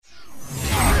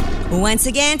Once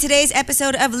again, today's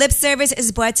episode of Lip Service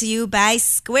is brought to you by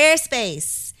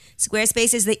Squarespace.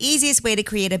 Squarespace is the easiest way to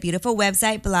create a beautiful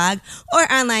website, blog,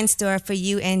 or online store for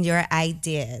you and your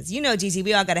ideas. You know, Gigi,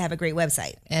 we all got to have a great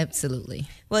website. Absolutely.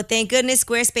 Well, thank goodness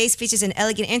Squarespace features an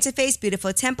elegant interface,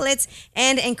 beautiful templates,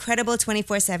 and incredible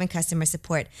 24/7 customer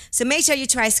support. So make sure you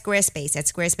try Squarespace at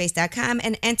squarespace.com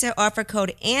and enter offer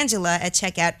code Angela at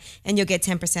checkout, and you'll get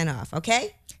 10% off,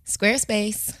 okay?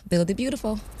 Squarespace. Build it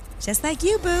beautiful. Just like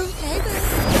you, boo. Hey, boo.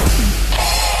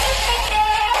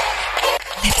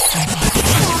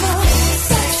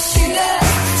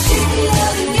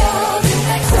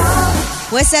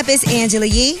 What's up? It's Angela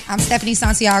Yee. I'm Stephanie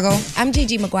Santiago. I'm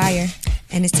Gigi McGuire.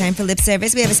 And it's time for Lip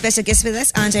Service. We have a special guest with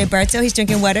us, Andre Berto. He's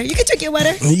drinking water. You can drink your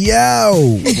water.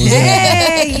 Yo!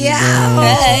 Hey, yo!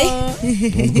 Hey.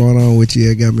 What's going on with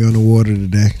you? I got me on the water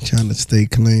today, trying to stay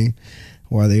clean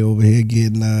while they over here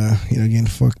getting, getting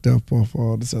fucked up off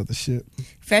all this other shit.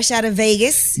 Fresh out of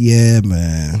Vegas. Yeah,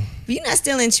 man. But you're not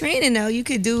still in training, though. You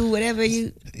could do whatever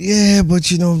you... Yeah, but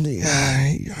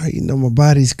my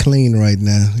body's clean right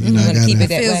now. You know, I gotta keep it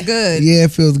that Feels way. good. Yeah,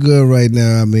 it feels good right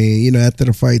now. I mean, after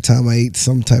the fight time, I ate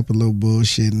some type of little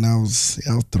bullshit, and I was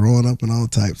throwing up and all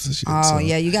types of shit. Oh, so.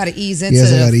 yeah, you got to ease into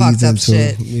Yes, I gotta the fucked ease up into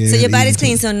shit. it. Yeah, So your I gotta body's ease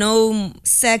clean, into so no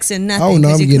sex or nothing. Oh, no,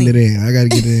 I'm you're getting clean. it in. I got to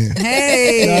get it in.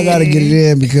 Hey. I got to get it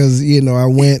in because, I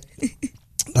went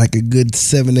like a good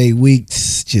 7-8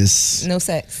 weeks just No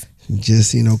sex.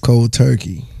 cold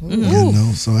turkey.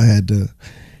 So I had to,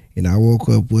 I woke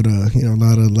up with a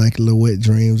lot of like little wet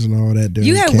dreams and all that.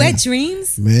 You had wet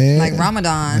dreams? Man. Like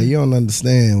Ramadan. You don't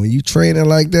understand. When you training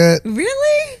like that,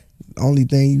 Really? the only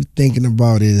thing you thinking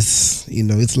about is,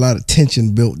 it's a lot of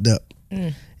tension built up.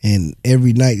 And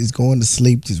every night is going to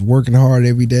sleep, just working hard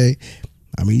every day.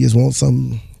 I mean, you just want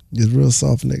something just real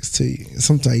soft next to you.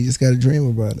 Sometimes you just got to dream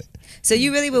about it. So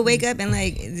you really would wake up and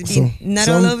be nut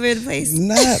all over the place?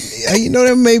 Not,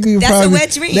 that may be That's probably, a wet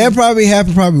dream. That probably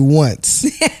happened once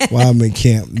while I'm in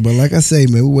camp. But like I say,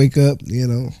 man, we wake up,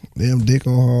 damn dick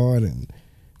on hard, and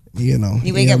You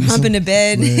wake up humping the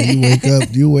bed. Man,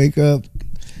 you wake up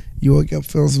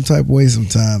feeling some type of way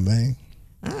sometime, man.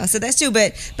 Oh, so that's true.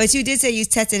 But you did say you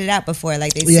tested it out before.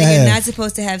 Like they say Yeah, I you're have. not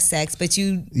supposed to have sex, but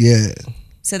you. Yeah.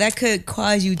 So that could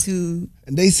cause you to.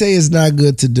 They say it's not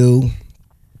good to do.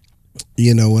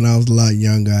 When I was a lot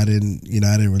younger, I didn't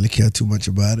really care too much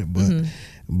about it, but I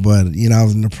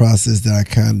was in the process that I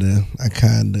kind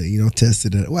of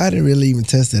tested it. Well, I didn't really even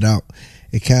test it out.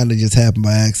 It kind of just happened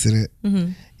by accident.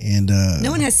 And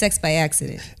No one has sex by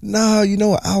accident. No,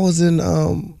 I was in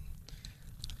and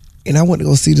I went to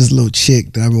go see this little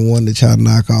chick that I've been wanting to try to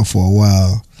knock off for a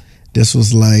while. This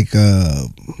was like this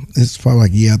was probably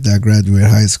like a year after I graduated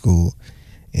high school,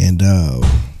 and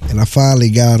I finally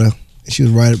got her. She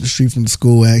was right up the street from the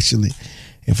school, actually.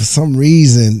 And for some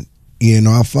reason,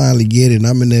 I finally get it. And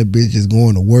I'm in that bitch just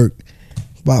going to work.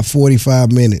 About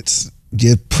 45 minutes,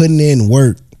 just putting in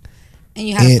work. And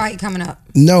you had a fight coming up.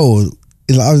 No,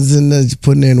 I was in there just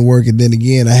putting in work. And then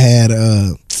again, I had,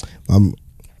 my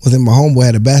homeboy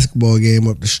had a basketball game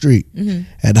up the street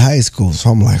at the high school. So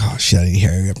I'm like, oh shit, I need to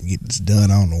hurry up and get this done.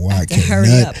 I don't know why I can't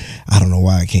nut. I don't know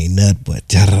why I can't nut, but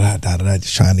just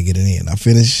trying to get it in. I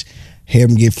finish. Hear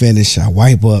him get finished. I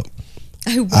wipe up.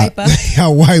 I wipe up. I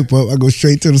wipe up. I go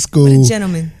straight to the school. What a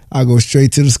gentleman. I go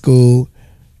straight to the school.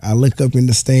 I look up in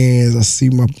the stands. I see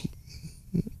my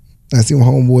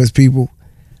homeboys people.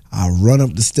 I run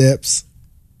up the steps,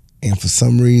 and for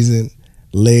some reason,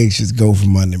 legs just go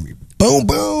from under me. Boom,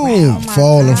 boom,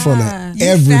 fall in front of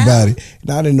everybody.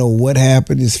 And I didn't know what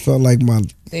happened. It just felt like my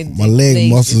leg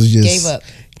muscles just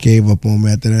gave up on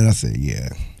me. After that, I said, yeah.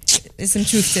 There's some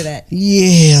truth to that.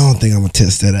 Yeah, I don't think I'm gonna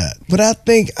test that out. But I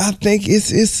think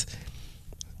it's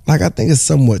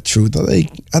somewhat truth. I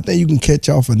think you can catch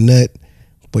off a nut,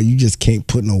 but you just can't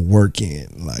put no work in.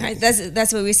 Like Right,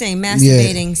 that's what we're saying.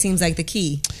 Masturbating seems like the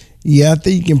key. Yeah, I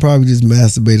think you can probably just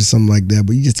masturbate or something like that,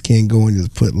 but you just can't go and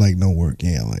just put like no work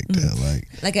in like that.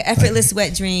 Like an effortless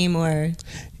wet dream or...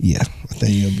 Yeah, I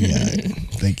think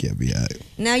you'll be all right.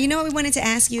 Now, you know what we wanted to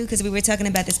ask you? Because we were talking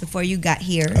about this before you got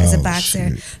here as a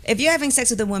boxer. Shit. If you're having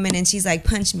sex with a woman and she's like,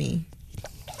 punch me,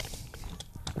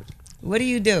 what do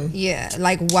you do? Yeah,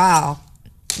 like wow.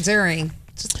 During.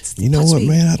 You know what,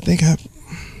 man? I think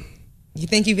You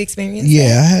think you've experienced I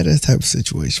that? had that type of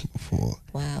situation before.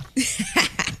 Wow.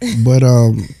 But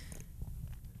I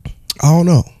don't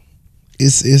know.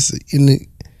 It's in the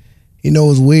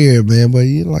it's weird, man. But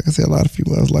like I said, a lot of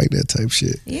females like that type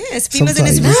shit. Yes, females in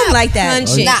this Sometimes room like that.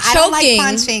 Punching. Nah, I don't like Choking.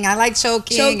 punching. I like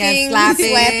choking and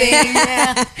Slapping.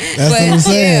 Yeah. That's what I'm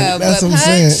saying. That's what I'm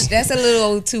saying. That's a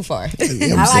little too far. You know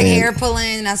what I'm I like saying? hair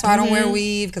pulling. That's why I don't wear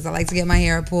weave because I like to get my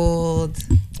hair pulled.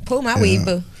 Pull my weave,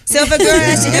 boo. So if a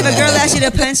girl asks you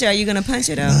to punch her, are you gonna punch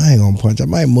her though? I ain't gonna punch. I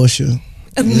might mush her.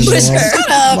 Push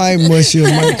her. Might mush you,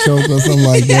 might choke or something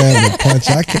like that. But punch,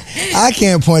 I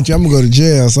can't punch you. I'm gonna go to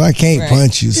jail, so I can't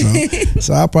punch you.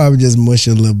 So I'll probably just mush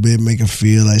her a little bit, make her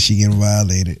feel like she getting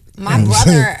violated. My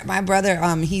brother,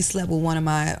 he slept with one of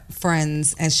my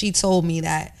friends, and she told me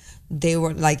that they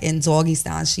were like in doggy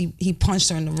style. He punched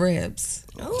her in the ribs,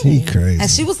 He crazy. and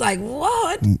she was like,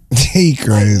 "What? He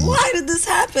crazy. Like, why did this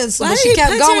happen?" So Why but did she he kept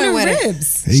punch her in going the with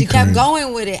ribs? it. He She kept crazy.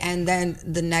 going with it, and then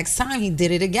the next time he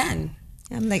did it again.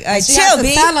 I'm like, all right, She chill, had to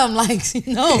B. tell him like,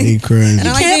 no, He crazy. I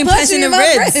don't like being can't punch punched in me the in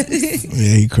my ribs.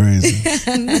 Yeah, he crazy.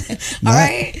 all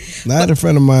right. I had a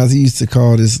friend of mine. He used to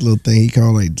call this little thing. He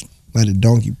called like a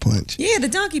donkey punch. Yeah, the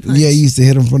donkey punch. Yeah, he used to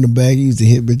hit him from the back. He used to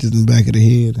hit bitches in the back of the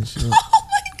head and shit.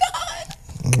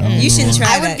 Oh my god, You shouldn't try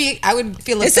I that. would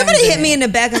feel. If somebody offended. hit me in the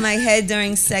back of my head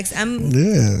during sex, I Yeah. don't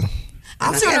think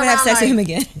I would have sex with him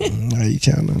again. Now you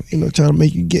trying to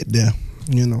make you get there.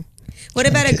 What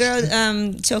about a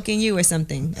girl choking you or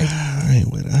something? I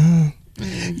ain't with it.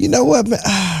 You know what, man?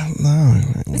 No. I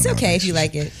ain't with It's all okay that if you shit.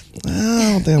 like it.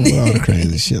 I don't think I'm with all the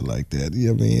crazy shit like that.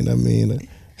 You know what I mean?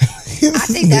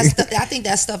 I think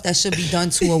that's stuff that should be done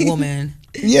to a woman.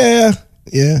 Yeah.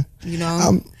 You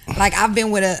know, like I've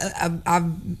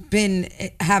been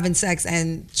having sex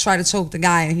and try to choke the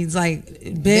guy, and he's like,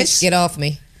 "Bitch, Get off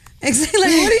me. exactly.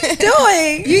 Like, what are you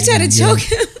doing? You try to choke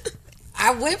him.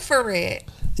 I went for it.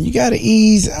 You gotta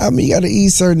ease. You gotta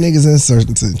ease certain niggas in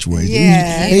certain situations.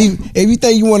 Yeah. If you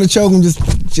think you want to choke them, just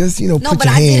No, put but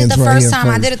your I did it hands the right first here time.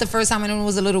 I first. did it the first time, and it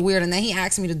was a little weird. And then he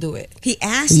asked me to do it. He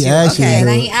asked He you. asked you Okay. to And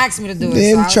do then it. he asked me to do it.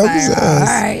 Then So I was choke like, his all ass.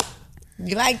 right.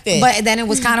 You like this? But then it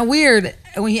was kind of weird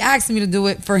when he asked me to do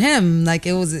it for him. Like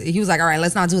he was like, all right,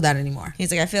 let's not do that anymore.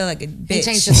 He's like, I feel like a bitch. He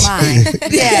changed his mind.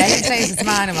 Yeah, he changed his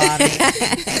mind about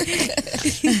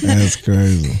it. That's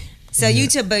crazy. So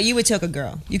but you would choke a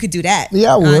girl. You could do that.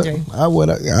 Yeah, I would. Andre. I would.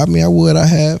 I would. I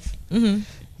have. Mm-hmm.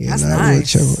 Yeah, That's and I would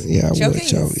nice. choke. Yeah, I would Choking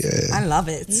choke. is- Yeah. I love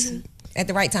it. At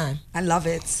the right time. I love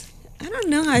it. I don't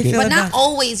know how I feel But about not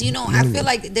always, you know. I feel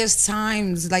like there's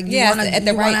times like you Yeah, want to at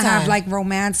the right have time. like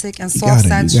romantic and You soft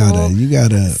sensual You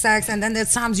gotta. sex, and then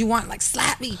there's times you want like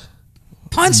slap me,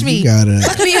 punch me, You gotta.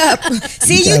 fuck me up.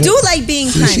 See, you gotta- do like being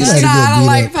See, punched. she like to Nah, get I don't beat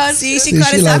like up. punch. See, she See, caught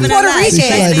she us like up in to- her Puerto life. See, she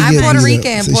like Rican. to I'm get Puerto beat up.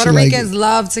 Rican. See, she Puerto like- Ricans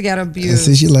love to get abused.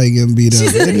 Since she like getting beat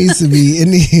up, it needs to be.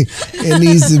 It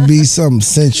needs to be something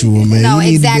sensual, man. No,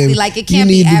 You need to be exactly. able- Like, it you can't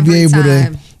be need to every able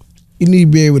time. To, you need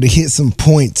to be able to hit some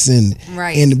points and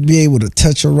Right. and to be able to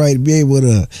touch her right, be able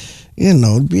to,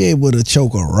 be able to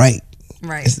choke her right.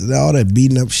 Right. It's all that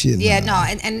beating up shit. Yeah, nah.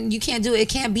 no, and you can't do it. It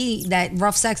can't be that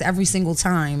rough sex every single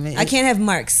time. I can't have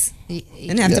marks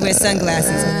and have to wear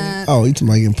sunglasses. Oh, you talking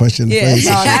about getting punched in the Yeah. face?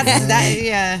 No, that's that.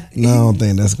 Yeah. No, I don't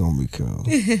think that's gonna be cool.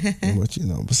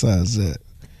 But besides that,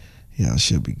 y'all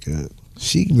should be good.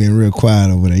 She been real quiet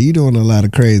over there. You doing a lot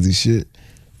of crazy shit.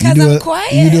 'Cause You do I'm a-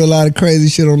 quiet. You do a lot of crazy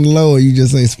shit on the low, or you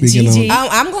just ain't speaking Gigi. on.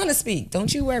 I'm going to speak.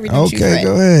 Don't you worry. Don't you Okay, fret.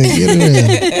 go ahead, get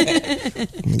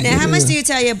it in. Now, how much do you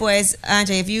tell your boys,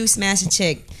 Andre, if you smash a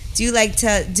chick? Do you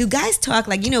do guys talk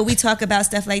like, we talk about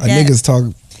stuff like that? Niggas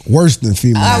talk worse than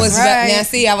females. I was Right. now.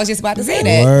 See, I was just about to say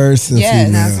that. worse than Yes,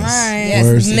 females. that's right. Yes,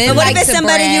 Worse than men But females. what like if it's to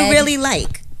somebody you brag. really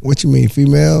like? What you mean,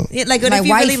 female? Yeah, like, what My if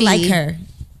you really wifey. like her?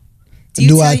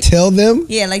 Do I tell them?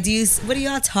 Yeah, what do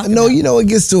y'all talk No, about? it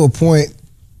gets to a point,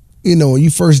 when you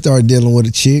first start dealing with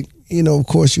a chick, of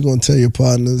course you're going to tell your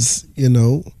partners,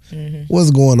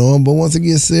 what's going on. But once it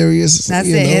gets serious, That's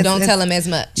you it. know, Don't tell them as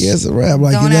much. yeah, it's a wrap.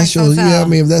 Like, Don't if that's ask, your, don't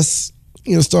tell. if that's,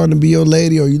 starting to be your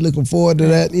lady or you looking forward to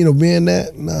that, being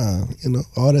that, nah,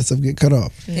 all that stuff get cut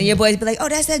off. And your boys be like, oh,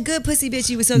 that's that good pussy bitch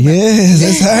you was talking about. Yes,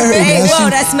 that's her. Hey, Now whoa, she-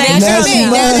 that's my Now girl. that's me.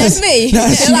 mine. Now that's me. Now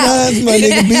she Chill out. mine, my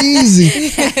nigga. Be easy.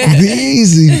 Be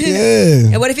easy.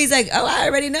 Yeah. And what if he's like, oh, I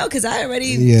already know because I already...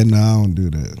 Yeah, no, I don't do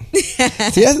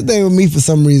that. See, that's the thing with me for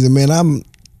some reason, man. I'm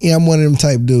one of them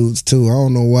type dudes too. I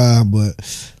don't know why, but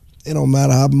it don't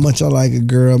matter how much I like a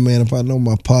girl, man. If I know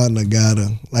my partner got her,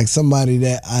 like somebody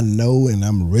that I know and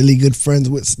I'm really good friends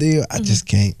with still, I just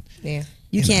can't. Yeah.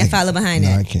 You can't follow behind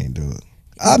No, I that. can't do it.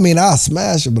 I mean, I'll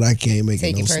smash her, but I can't make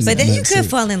Take it it no personal. sleep But then you nuts. could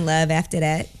fall in love after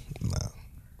that.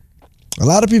 A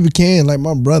lot of people can. Like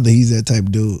my brother, he's that type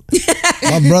of dude.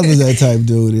 My brother's that type of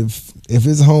dude. If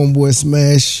his homeboy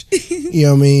smash, you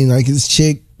know what I mean, like his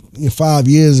chick 5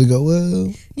 years ago,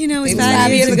 well, You know, it's It was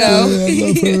 5 years ago. I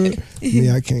love her.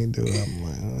 Me, I can't do it. I'm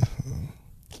like,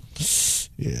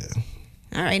 yeah.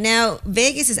 All right, now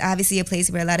Vegas is obviously a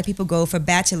place where a lot of people go for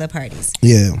bachelor parties.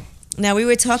 Yeah. Now we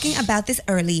were talking about this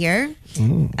earlier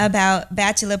about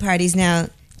bachelor parties. Now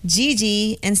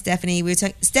Gigi and Stephanie, we were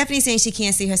talking. Stephanie saying she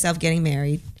can't see herself getting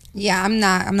married. Yeah, I'm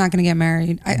not gonna get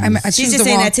married. I She's choose just the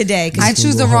saying wrong, that today. 'Cause I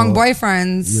choose the wrong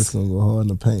boyfriends. You're just gonna go hard in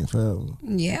the paint forever.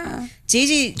 Yeah,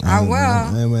 Gigi, I will.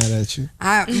 I ain't mad at you.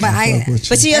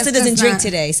 but she also That's doesn't just drink not-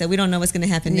 today, so we don't know what's going to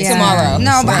happen next Tomorrow.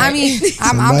 No, but I mean,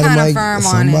 I'm Somebody kind might- of firm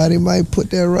on it. Somebody might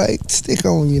put that right stick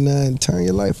on you now and turn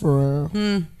your life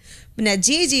around. But now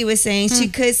Gigi was saying she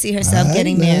could see herself Alright,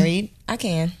 getting man. married. I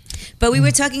can. But we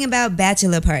were talking about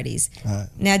bachelor parties. Alright.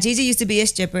 Now Gigi used to be a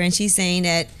stripper, and she's saying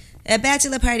that at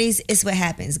bachelor parties, it's what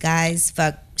happens. Guys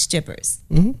fuck strippers.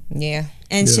 Yeah.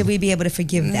 And Yeah. should we be able to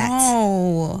forgive that?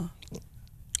 No.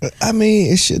 I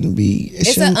mean, it shouldn't be.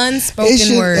 It's shouldn't- an unspoken it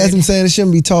shouldn't- word. As I'm saying, it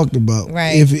shouldn't be talked about.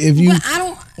 Right. If you, But I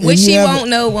don't. What you she have- won't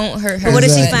know won't hurt her. But what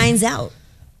if she Exactly. finds out?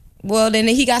 Well, then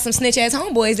he got some snitch ass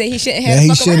homeboys that he shouldn't that have he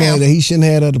to fuck shouldn't around. have, that he shouldn't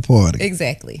have at the party.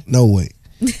 Exactly. No way.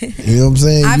 You know what I'm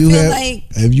saying? I you feel have, like-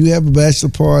 if you have a bachelor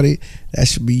party, that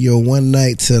should be your one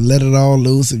night to let it all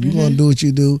loose. If you want to do what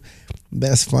you do,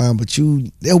 that's fine. But your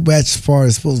bachelor party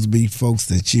is supposed to be folks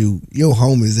that your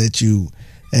homies that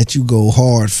you go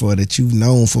hard for, that you've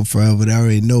known for forever. That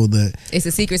already know that. It's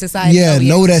a secret society. Yeah, we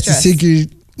know have to that's a trust. secret.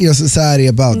 Society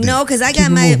about that. No, because I Keep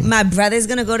got it my moving. brother's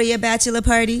going to go to your bachelor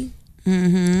party.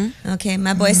 Okay,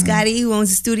 my boy Scotty, who owns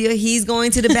the studio, he's going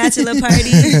to the bachelor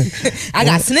party. I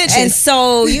got snitches. And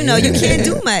so, you can't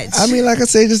do much. I mean, like I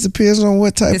say, it just depends on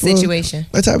what type The situation.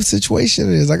 What type of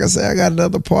situation it is. Like I say, I got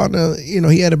another partner.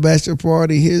 He had a bachelor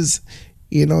party. His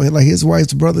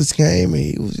wife's brothers came, and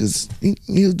he was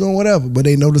doing whatever, but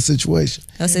they know the situation.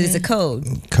 Oh, so it's a code.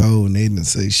 Cold, and they didn't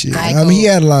say shit. High I mean, he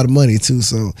code. had a lot of money too,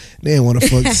 so they didn't want to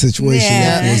fuck the situation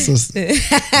Yeah. up for his sister.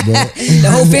 But, The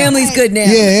whole family's good now.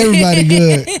 yeah, everybody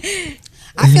good.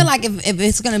 I feel like if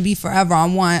it's gonna be forever, I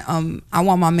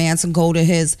want my man to go to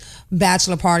his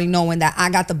bachelor party knowing that I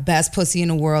got the best pussy in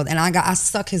the world and I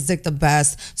suck his dick the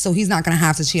best, so he's not gonna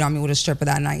have to cheat on me with a stripper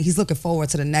that night. He's looking forward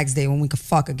to the next day when we could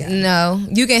fuck again. No,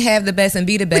 you can have the best and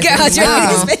be the best. Look at how and you Jordan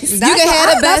wrong. is face. You can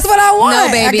have the best. That's what I want.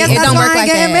 No, baby, I guess it that's don't why work I like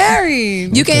ain't getting that.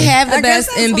 married. You can have the I guess best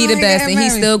that's and be why the I best, get and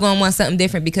he's married. still gonna want something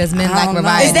different because men I like don't know.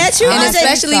 variety. Is that true? And I think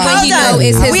especially so. when he Hold know on.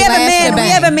 it's his we have a last man. shebang. We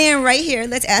have a man right here.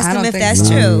 Let's ask I him don't if think that's so.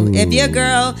 true. If your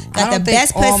girl I got the don't think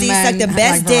best all pussy, men sucked the have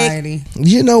best like dick, variety.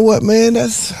 You know what, man?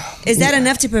 That's is that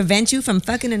enough to prevent you from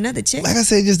fucking another chick? like I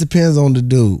say, it just depends on the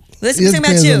dude. Let's It just talk about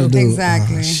depends on you. the dude.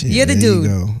 Exactly. Oh, shit, You're the there dude. You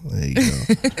go. There you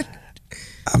go.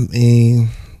 I mean,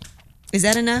 Is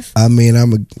that enough? I'm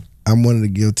one of the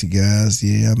guilty guys.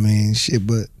 Yeah, I mean, shit,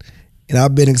 but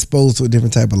I've been exposed to a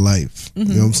different type of life. You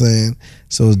know what I'm saying?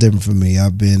 So it's different for me.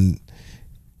 I've been,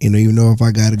 if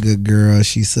I got a good girl,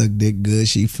 she suck dick good,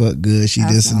 she fuck good, she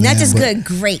this and Not that. just but good,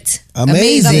 great.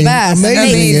 Amazing, The best.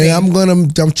 amazing.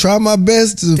 And I'm trying my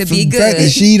best to be for the fact good. that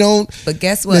she don't. But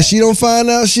guess That what? she don't find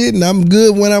out shit, and I'm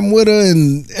good when I'm with her,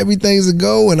 and everything's a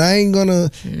go, and I ain't gonna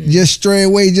just stray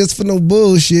away just for no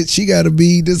bullshit. She gotta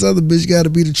be, this other bitch gotta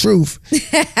be the truth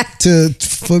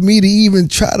for me to even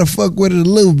try to fuck with it a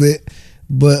little bit.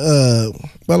 But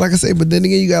like I say, but then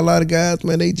again, you got a lot of guys,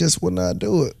 man, they just will not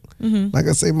do it. Like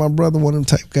I say, my brother, one of them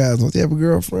type guys. Once you have a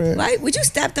girlfriend, Why would you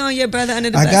stop throwing your brother under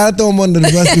the I bus? gotta throw him under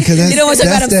the bus because that's, He don't want to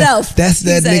talk that's about himself. That's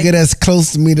that He's like, nigga that's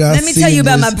close to me. That Let me tell you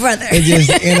about my brother.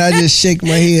 And I just shake my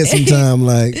head sometimes,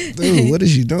 like, dude, what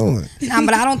is you doing? Nah,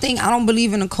 but I don't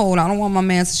believe in the code. I don't want my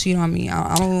man to cheat on me.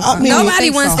 I don't. I mean, Nobody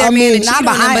think wants so. their I man mean, to cheat Nah, on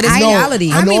but them, but it's I-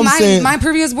 reality. I know I'm my saying- my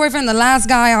previous boyfriend, the last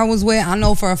guy I was with, I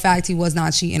know for a fact he was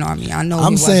not cheating on me. I know.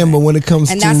 I'm he saying, wasn't. but when it comes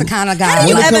and to that's the kind of guy. How do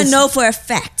you When it ever comes- know for a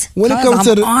fact? when it Cause comes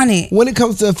to I'm the on it. when it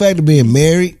comes to the fact of being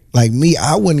married, like me,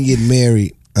 I wouldn't get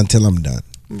married until I'm done.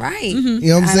 Right. You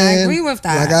know what I'm And saying? I agree with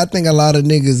that. Like I think a lot of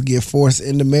niggas get forced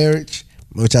into marriage,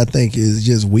 which I think is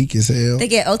just weak as hell. They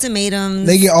get ultimatums.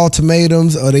 They get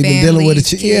ultimatums, or they've been dealing with a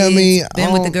chick. Yeah, I mean,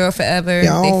 been with the girl forever.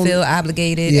 Yeah, I They don't- feel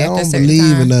obligated Yeah, I after a don't certain believe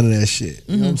time. in none of that shit.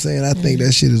 You know what I'm saying? I think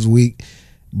that shit is weak.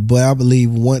 But I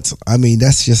believe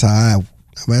that's just how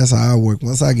that's how I work.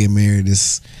 Once I get married,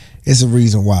 it's a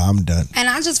reason why I'm done. And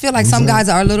I just feel like some guys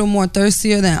are a little more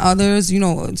thirstier than others. You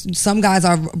know, some guys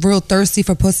are real thirsty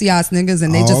for pussy ass niggas,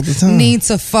 and they All the just time. need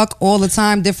to fuck all the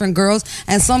time, different girls.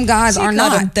 And some guys are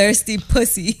not thirsty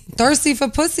pussy. thirsty for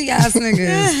pussy ass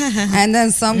niggas. And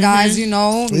then some guys, you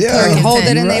know, Yeah. hold it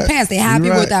in You're their right. pants. They happy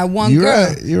You're with right. that one You're girl.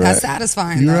 right. You're That's right.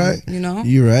 satisfying You're them, right. you know?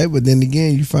 You're right. But then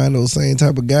again, you find those same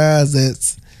type of guys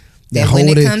That when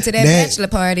they come to that bachelor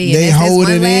party, and they that's hold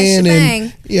one it last in,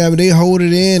 shebang. and but they hold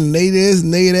it in, and they this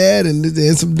and they that, and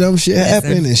then some dumb shit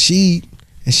happen, and she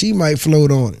might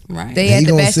float on it. Right. They at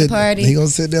the bachelor party. He gonna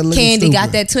sit there looking Candy stupid.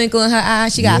 got that twinkle in her eye.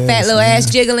 She got a fat Yes, little yeah.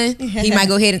 ass jiggling. He might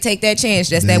go ahead and take that chance.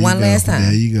 Just There that you one go. last There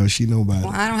time. you go. She know about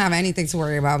Well, it. I don't have anything to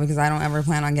worry about because I don't ever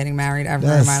plan on getting married ever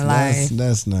in my life.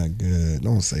 That's not good.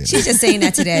 Don't say that. She's just saying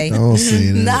that today. Don't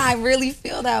say that. Nah, I really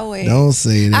feel that way. Don't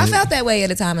say that. I felt that way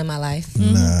at a time in my life.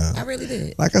 Nah. I really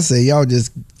did. Like I said, y'all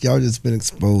just been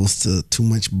exposed to too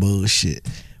much bullshit.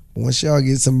 Once y'all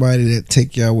get somebody that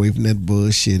take y'all away from that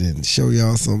bullshit and show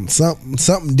y'all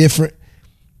something different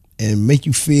and make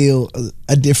you feel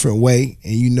a different way,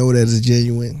 and you know that it's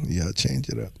genuine, y'all change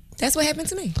it up. That's what happened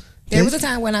to me. There was a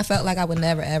time when I felt like I would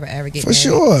never, ever, ever get For married.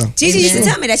 sure. Gigi used to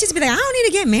tell me that. She used to be like, I don't need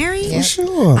to get married. For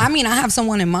sure. I mean, I have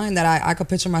someone in mind that I could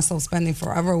picture myself spending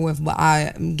forever with, but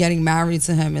getting married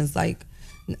to him is like,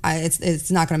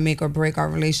 it's not gonna make or break our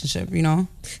relationship, you know.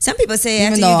 Some people say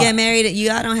Even after though- you get married,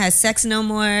 y'all don't have sex no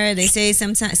more. They say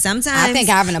sometimes. I think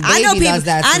having a baby people, does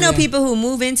that to I know you. people who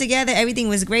move in together. Everything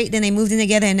was great. Then they moved in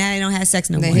together, and now they don't have sex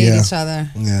no They more. hate Yeah. each other.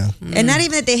 Yeah. And not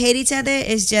even that they hate each other.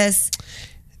 It's just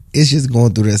It's just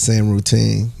going through that same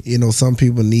routine. You know, some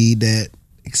people need that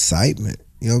excitement.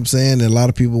 You know what I'm saying? And a lot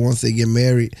of people, once they get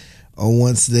married or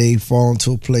once they fall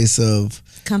into a place of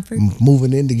comfort.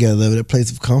 moving in together, that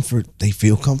place of comfort, they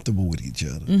feel comfortable with each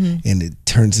other. And it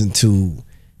turns into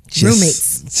just,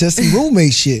 Roommates. just some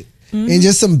roommate shit. And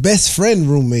just some best friend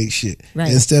roommate shit.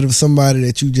 Right. Instead of somebody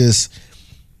that you just,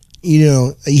 you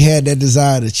know, you had that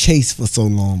desire to chase for so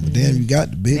long, but damn, you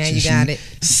got the bitch. Now and you she got it.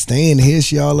 staying here,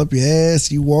 she all up your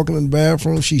ass. You walking in the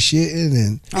bathroom, she shitting,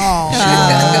 and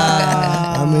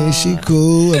I mean, she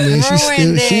cool. I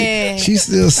mean, she's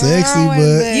still sexy,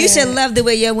 but You should love the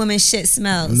way your woman shit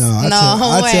smells. no, I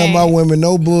No tell way. my women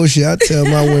no bullshit. I tell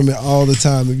my women all the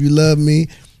time, if you love me,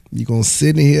 you gonna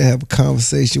sit in here, have a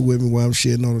conversation with me while I'm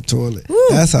shitting on the toilet.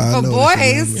 That's how I For know. that she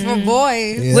love boys, me. for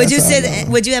boys. Yeah, Would you that's how I sit?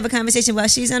 know. Would you have a conversation while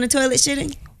she's on the toilet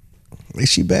shitting? Is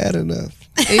she bad enough?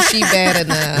 Is she bad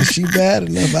enough? Is she bad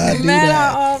enough? I do Men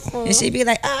that. are awful. And she'd be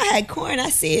like, "Oh, I had corn. I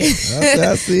see it."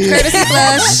 I see it. Courtesy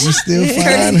flush. You still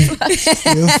fine.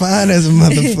 Still fine as a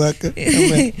motherfucker.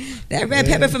 I mean, That red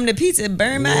pepper from the pizza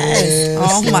burned my ass. yes,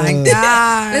 Oh my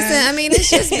God. Listen, I mean, it's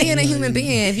just being a human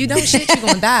being. If you don't shit, you're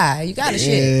gonna die. You gotta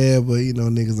shit. Yeah, but you know,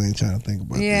 niggas ain't trying to think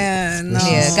about that. Yeah, no.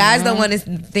 Yeah, guys don't want to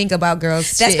think about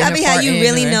girls. That's shitting probably or how you farting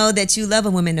really or- know that you love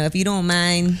a woman, though. If you don't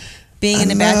mind being in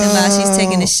the bathroom while she's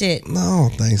taking the shit. No, I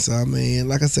don't think so. I mean,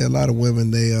 like I said, a lot of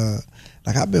women, they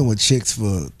like I've been with chicks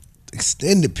for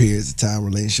extended periods of time,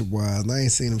 relationship wise, and I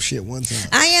ain't seen them shit one time.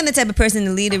 I am the type of person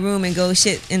to leave the room and go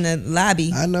shit in the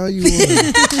lobby. I know you would.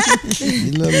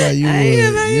 You look like you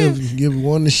would. You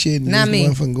want the shit and Not just me.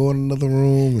 one from go in another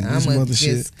room and do I'm some gonna other just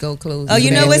shit. go close. Oh, the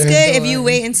you know what's bathroom good? If door. you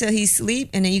wait until he sleep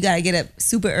and then you gotta get up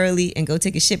super early and go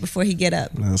take a shit before he get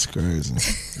up. That's crazy.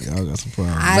 Y'all got some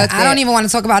problems. I don't even want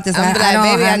to talk about this. I'm I like, don't,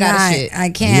 baby, I I'm gotta not- shit. I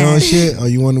you can't. on shit, or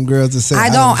you want them girls to say I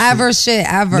don't ever shit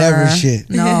ever. Never shit.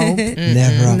 No. Never.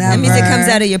 Never. That means it comes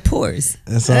out of your pores.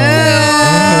 That's all.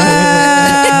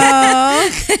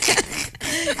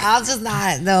 I'll just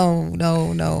not.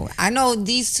 No. I know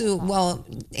these two. Well,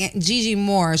 Gigi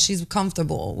Moore, she's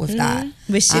comfortable with that.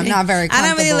 With shitting. I'm not very I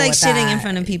comfortable don't really like with shitting that. in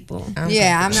front of people.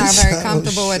 Yeah, I'm not very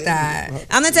comfortable with that.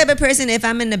 I'm the type of person, if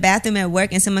I'm in the bathroom at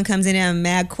work and someone comes in and I'm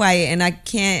mad quiet and I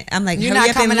can't, I'm like, You're hurry not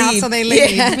up and coming out leave. till they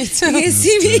leave. Yeah. Me too. You can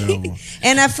see me. terrible.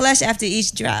 And I flush after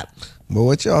each drop. But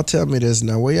what y'all tell me this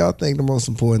now? What y'all think the most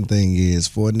important thing is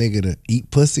for a nigga to eat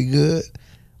pussy good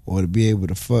or to be able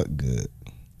to fuck good?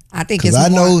 I think it's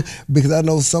Because I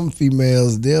know some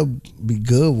females, they'll be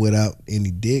good without any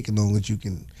dick as long as you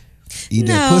can eat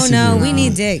that pussy. No, real we good.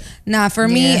 need dick. Nah, for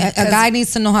me, Yeah, a guy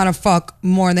needs to know how to fuck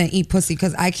more than eat pussy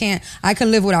because I can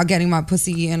live without getting my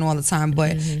pussy eaten all the time.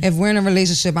 But if we're in a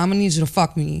relationship, I'm gonna need you to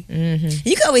fuck me.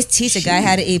 You can always teach a guy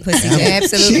how to eat pussy. She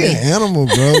Absolutely. an animal,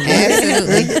 bro.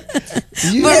 Absolutely.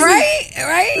 But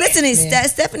right? Listen,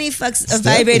 Stephanie fucks a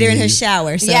vibrator in her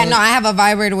shower. So. Yeah, no, I have a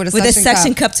vibrator with a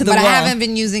suction cup to the but wall. I haven't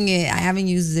been using it. I haven't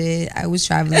used it. I was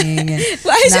traveling, and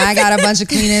Why is now your I got a bunch of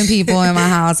cleaning people in my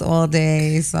house all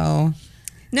day. So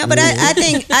No, but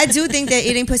I do think that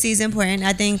eating pussy is important.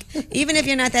 I think even if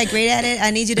you're not that great at it,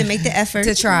 I need you to make the effort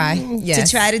To try. to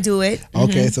Yes. try to do it.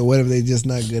 Okay, so what if they just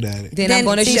not good at it? Then I'm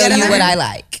going to Then show you gotta you what learn. I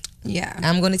like. yeah,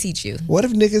 I'm going to teach you. What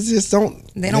if niggas just don't?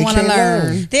 they don't want to can't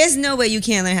learn. There's no way you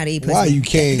can't learn how to eat pussy. Why you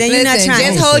can't? Then you're not Listen, trying.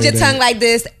 just Don't hold say your that. tongue like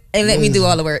this and let me do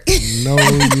all the work. No,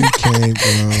 you can't,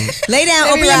 bro. Lay down, Let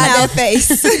open me your ride that mouth. face.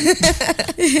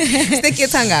 Stick your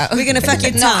tongue out. We're gonna fuck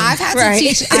your tongue. No, I've had to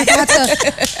teach.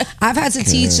 I've had to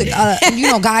teach.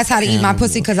 Guys how to eat my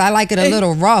pussy because I like it a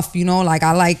little rough. Like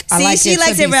I like. See, like she it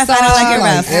likes to it be rough. I don't like it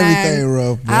sucked, rough. Everything and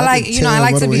rough. bro. I like. can I tell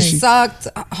like by to the be way she- sucked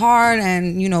hard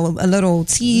and a little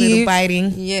teeth. Little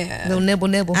biting. Yeah. Little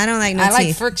nibble. I don't like no I like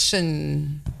teeth.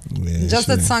 friction. Yeah, Just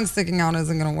the she- tongue sticking out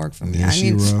isn't gonna work for me. Yeah, I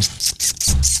she need. rough.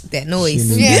 That noise.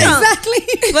 She need Yeah, that.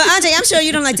 exactly. Well, Andre, I'm sure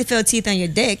you don't like to feel teeth on your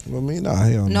dick. I mean, nah,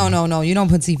 hell no. No. You don't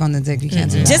put teeth on the dick. You can't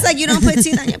do that. Just like you don't put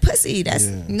teeth on your pussy. That's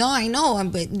Yeah. No, I know,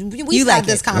 but we've You had like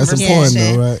this it. That's conversation. important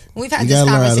though, right? We've had you this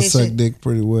gotta learn how to suck conversation. dick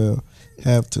pretty well.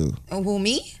 Have to. Who,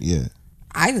 me? Yeah.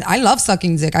 I love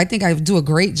sucking dick. I think I do a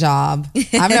great job.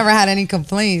 I've never had any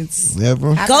complaints.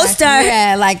 Never. ghoster.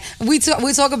 Yeah, like we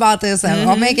talk about this.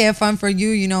 I'll make it fun for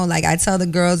you. Like I tell the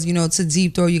girls, to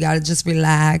deep throat, you gotta just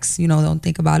relax. Don't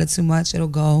think about it too much. It'll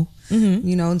go.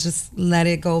 Just let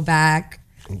it go back.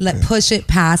 Let push it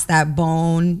past that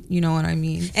bone. You know what I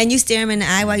mean? And you stare him in the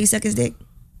eye while you suck his dick.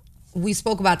 We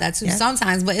spoke about that too Yeah.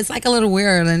 sometimes, but it's like a little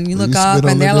weird. And you look You up spit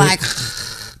on and the they're dick?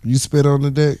 like, You spit on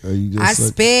the dick, or you just I suck?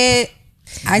 spit.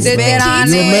 I spit The on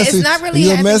key You a to it. it messy- is not really you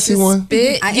a having messy to one?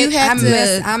 spit. You have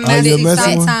to. I'm you a messy messy one?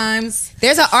 sometimes.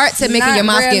 There's an art to making Not your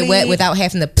mouth get really. wet without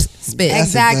having to spit. That's the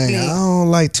Exactly. thing. I don't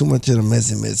like too much of the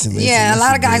messy. Yeah, a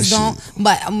lot of guys bullshit. don't.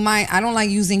 But I don't like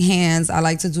using hands. I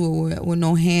like to do it with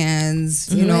no hands.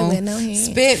 You know, with no hands.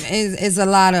 spit is a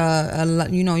lot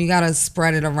of. You gotta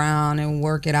spread it around and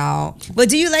work it out. But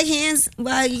do you like hands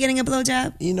while you're getting a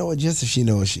blowjob? You know what? Just if she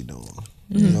knows what she doing.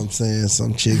 You know what I'm saying?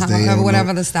 Some chicks they However, don't whatever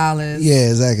know. the style is.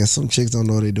 Yeah, exactly. Some chicks don't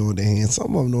know what they doing with their hands.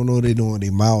 Some of them don't know what they doing with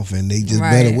their mouth, and they just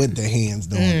Right. better with their hands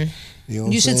doing. You know what You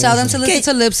I'm should saying? tell them to So- listen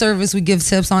to lip service. We give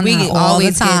tips on We that all the always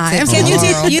give time. tips. Can you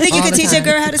Uh-huh. teach? You think you All could the teach a time.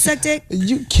 girl how to suck dick?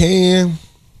 You can.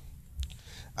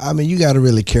 I mean, you got to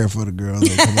really care for the girl. Though,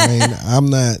 'cause I'm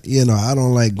not, I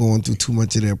don't like going through too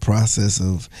much of their process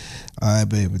of, all right,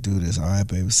 baby, do this. All right,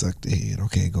 baby, suck the head.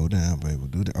 Okay, go down, baby,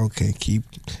 do that. Okay, keep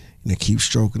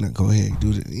stroking it. Go ahead,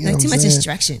 do that. You know Like what too I'm much saying?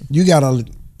 instruction. You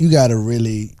gotta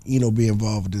really, be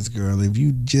involved with this girl. If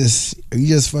you just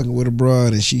fucking with a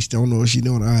broad and she don't know what she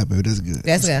doing, all right, baby, that's good.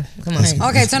 That's good. Come on. That's good.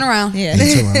 Okay, turn around. Yeah. Let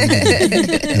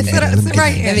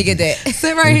me get that.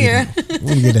 Sit right here. Let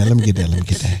me get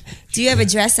that. Do you ever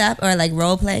dress up or like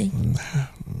role play?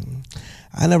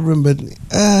 I never been, but no,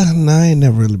 I ain't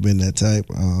never really been that type.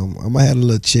 I had a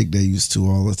little chick that used to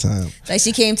all the time. Like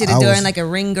she came to the I door was- in like a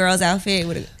ring girl's outfit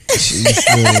with a She used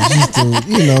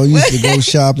to go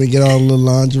shopping, get all the little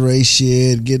lingerie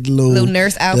shit, get the Little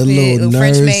nurse outfit, the little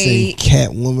French nurse maid. and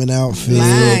Catwoman outfit.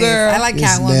 Nice. girl. I like This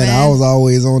and Catwoman. that. I was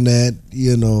always on that,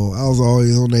 I was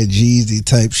always on that Jeezy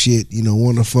type shit,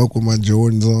 wanting to fuck with my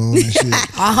Jordans on and shit.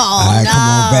 All right, come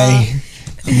on, babe.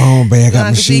 Come on, babe. I got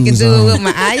my She can shoes do it on. with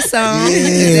my ice on. Yeah.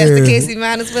 If that's the case, you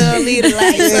might as well leave the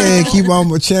lights Yeah, on. keep all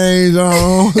my chains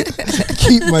on.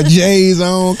 Keep my J's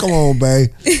on. Come on,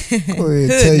 babe. Go ahead,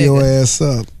 tear your ass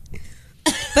up.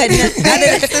 but Did you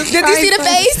see the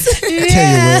face? Tear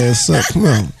your ass up. Come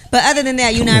on. but other than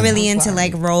that, you're not really into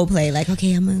like role play. Like,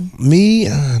 okay, I'm a Me,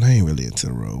 I ain't really into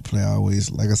the role play. I always,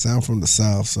 like I said, I'm from the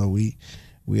South, so we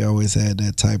always had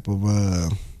that type of,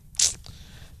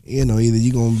 either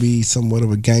you're going to be somewhat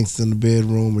of a gangster in the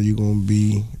bedroom or you're going to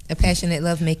be A passionate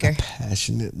love maker.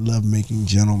 passionate, love-making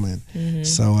gentleman.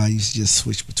 So I used to just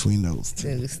switch between those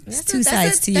two. That's two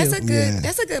sides to That's you. a good. Yeah.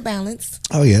 That's a good balance.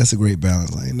 Oh, yeah, that's a great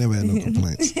balance. I ain't never had no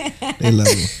complaints. They love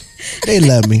me. They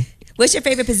love me. What's your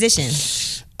favorite position?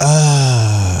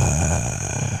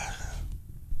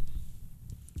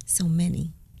 So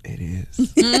many. It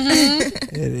is.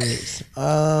 It is.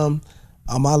 I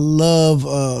love,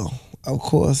 of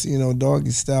course,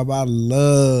 doggy style. But I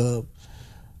love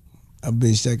a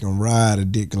bitch that can ride a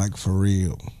dick like for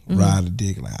real. Ride a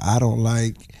dick like I don't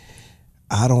like.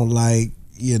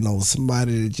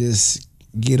 Somebody to just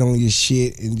get on your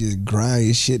shit and just grind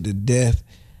your shit to death.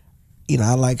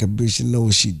 I like a bitch that know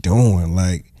what she doing.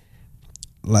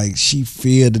 Like she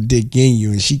feel the dick in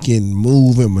you and she can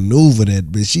move and maneuver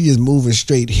that, but she just moving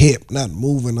straight hip, not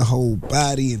moving the whole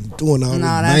body and doing all this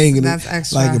banging. that's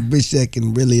extra. Like a bitch that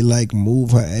can really like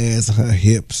move her ass, her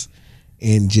hips,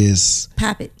 and just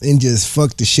Pop it. and just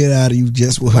fuck the shit out of you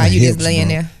just with her While you hips. just laying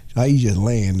bro. there. While you just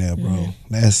laying there, bro.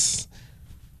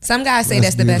 Some guys say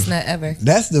that's the best nut ever.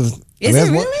 That's the. Is that's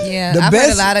it what- really? Yeah, the I've best-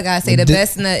 heard a lot of guys say the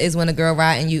best nut is when a girl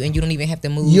riding you and you don't even have to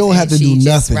move. You don't have and to she do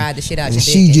just nothing. Ride the shit out and your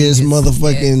she dick. just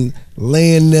motherfucking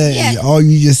laying there, and all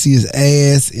you just see is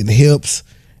ass and hips.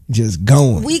 just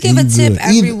going. We give a You tip good.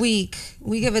 every Even- week.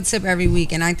 We give a tip every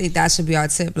week, and I think that should be our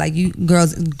tip. Like, you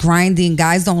girls grinding,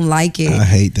 guys don't like it. I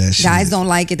hate that shit. Guys don't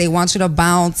like it. They want you to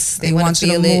bounce. They wanna want you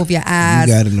to feel it. move your ass.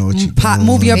 You gotta know what you're doing.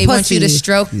 Move your They pussy. want you to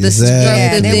stroke the Exactly.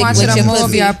 Yeah, the they dick want you with to your move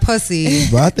pussy. your pussy.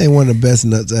 But I think one of the best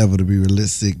nuts ever, to be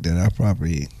realistic, that I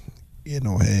probably, had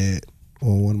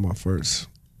on one of my first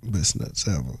best nuts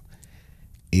ever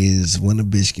is when a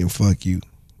bitch can fuck you.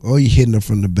 Or you hitting her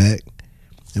from the back,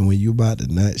 and when you about to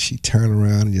nut, she turn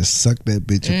around and just suck that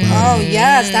bitch up out Oh of you.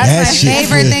 yes, that's That my shit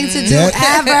favorite good. thing to do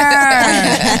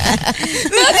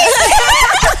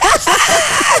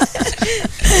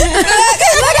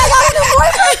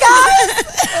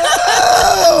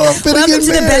Oh, I'm finna Welcome get to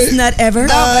the best married. nut ever.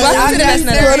 Welcome to the best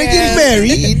nut I'm ever. gonna get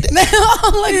married.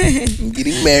 I'm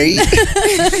getting married.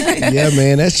 Yeah,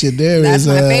 man, that shit there That's is.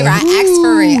 my favorite. I asked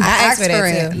for it. I I asked asked for for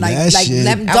that it. too. Like, That shit.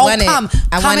 let, I don't want it. come.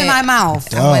 I Come want in it. my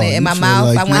mouth. I want it in you my feel mouth.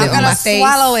 like I want you- it on I'm my gonna face.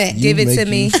 swallow it. Give it make to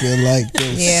me. You feel like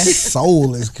your Yeah.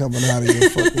 soul is coming out of your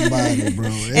fucking body, bro.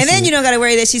 And then you don't got to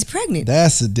worry that she's pregnant.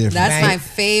 That's a difference. That's Right. my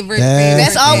favorite.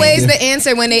 That's That's always Yeah. the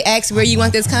answer when they ask where you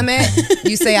want this come at.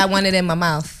 You say I want it in my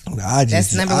mouth. I just,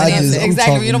 That's number one answer. I'm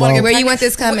Exactly. talking You don't wanna about- Where you want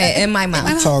this come at? In my I'm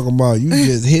mouth. talking about you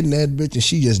just hitting that bitch and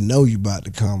she just know you about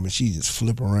to come and she just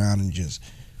flip around and just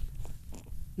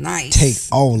Nice. take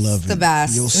all of it. the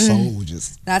best. Your soul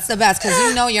just. That's the best because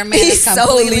you know your man He's is so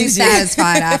completely leisure.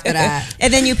 satisfied after that.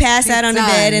 And then you pass out on the Done.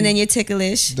 bed, and then you're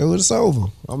ticklish. Dude, it's over.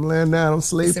 I'm laying down. I'm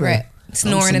sleeping. It's a wrap. I'm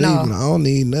Snoring and all. sleeping. I don't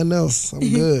need nothing else. I'm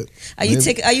good. Are you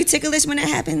Baby, are you ticklish when that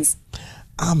happens?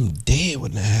 I'm dead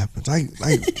when that happens. Like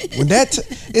when that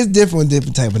it's different with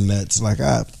different type of nuts. Like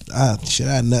I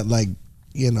nut like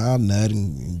I'll nut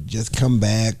and just come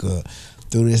back or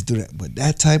do this, do that. But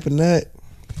that type of nut,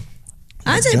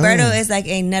 Andre done. Berto is like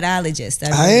a nutologist.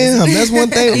 I am. That's one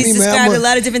thing with He's me, man. described a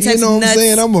lot of different types You know of what I'm nuts.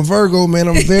 saying? I'm a Virgo, man.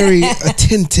 I'm very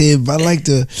attentive. I like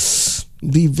to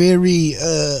be very,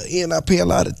 I pay a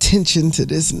lot of attention to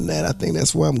this and that. I think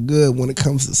that's why I'm good when it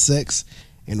comes to sex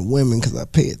and women because I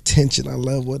pay attention. I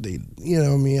love what they,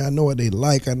 I know what they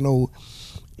like. I know,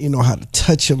 how to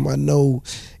touch them. I know,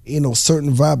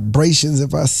 certain vibrations.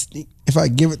 If I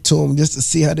give it to them just to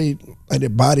see how their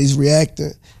body's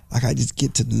reacting, like I just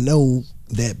get to know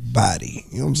that body.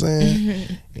 You know what I'm saying?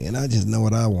 Mm-hmm. And I just know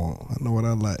what I want. I know what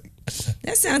I like.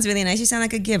 That sounds really nice. You sound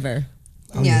like a giver.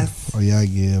 Oh, Yes. Yeah. Oh yeah, I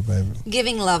give, baby.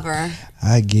 Giving lover.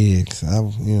 I give. 'Cause I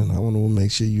want to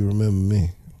make sure you remember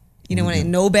me. You don't want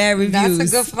no bad reviews.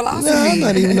 That's a good philosophy. No, I'm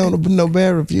not even on no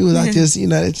bad reviews. I just,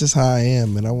 it's just how I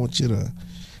am, and I want you to,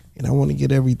 and I want to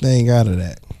get everything out of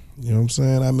that. You know what I'm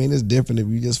saying? I mean, it's different if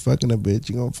you just fucking a bitch.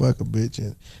 You gonna fuck a bitch,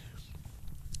 and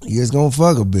you just gonna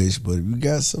fuck a bitch. But if you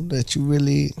got something that you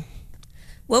really,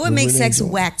 What would You make really sex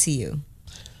don't. whack to you?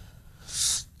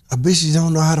 a bitch that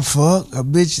don't know how to fuck, a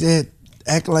bitch that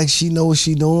act like she know what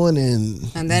she doing, and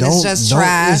then it's just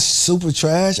trash. It's super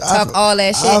trash. Talk all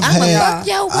that shit. I've I'ma had- fuck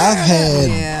your I've had,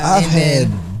 Yeah. I've And had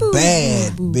then,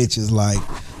 bad bitches, like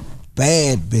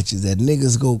bad bitches that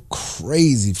niggas go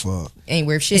crazy for. Ain't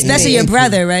worth shit. Especially your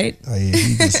brother, right? Oh yeah,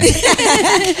 he just,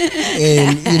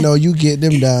 and you get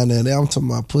them down there. I'm talking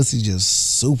about pussy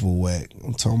just super whack.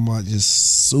 I'm talking about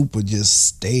just super, just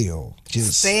stale,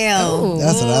 just Stale.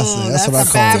 That's what I say. That's what I a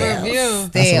call bad it. review.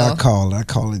 That's Stale. what I call it. I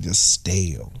call it just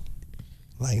stale.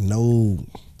 Like no,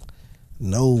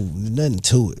 nothing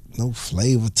to it. No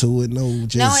flavor to it. No,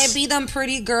 just No, it be them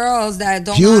pretty girls that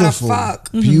don't beautiful, know how to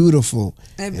fuck. beautiful.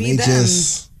 It And be they them.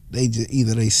 they just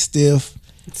either they stiff,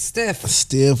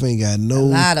 Stiff. ain't got A no.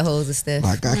 lot of hoes are stiff.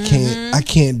 Like I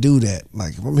can't do that.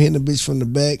 Like if I'm hitting a bitch from the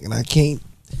back and I can't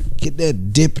get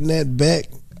that dip in that back.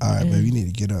 All right, baby, you need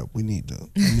to get up. We need to talk.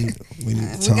 We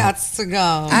got to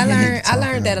go. I talk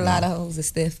learned that a about lot of hoes are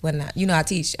stiff when I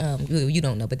teach you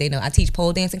don't know, but they know I teach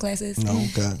pole dancing classes.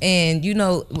 Okay. And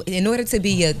in order to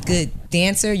be a good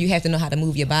dancer, you have to know how to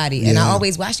move your body. And I Yeah.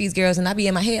 always watch these girls and I be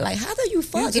in my head like, how do you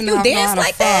fuck? do If not you know dance how to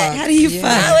like that, fuck. How do you Yeah.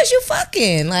 fuck? how is you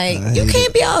fucking? Like you hate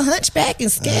can't be all hunchback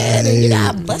and scared and you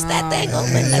gotta bust that thing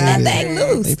open and let that thing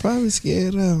They loose. probably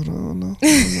scared of it. I don't know.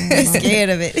 Scared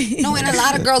of it. No, and a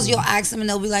lot of girls, you'll ask them and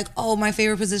they'll be like, "Oh, my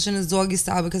favorite position is doggy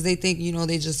style," because they think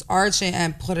they just arch it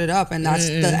and put it up, and that's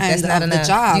the end that's not of the enough.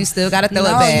 job. You still gotta throw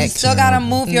it No, back. you still gotta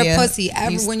move your Yeah. pussy.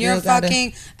 You When you're still gotta-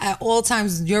 fucking, at all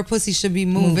times, your pussy should be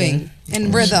moving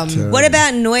in rhythm. What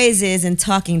about noises and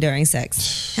talking during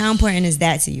sex? How important is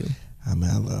that to you? I mean,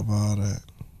 I love all that.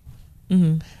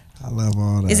 I love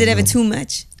all that. Is it I ever love- too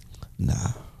much? Nah.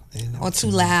 Ain't no Or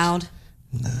too loud.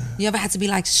 You ever had to be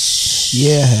like, shh?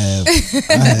 Yeah,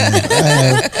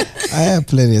 I have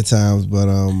plenty of times, but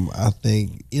I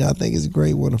think it's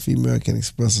great when a female can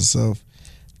express herself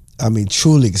I mean,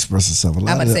 truly express herself. I'm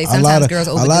about to say sometimes girls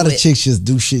overdo it. A lot of chicks just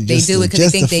do shit. They Just do to, it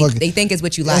because just they think it's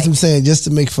what you like. That's what I'm saying, just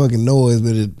to make fucking noise.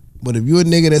 But if you're a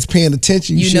nigga that's paying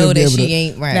attention, you know should be that able she to,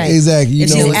 ain't right. Exactly. You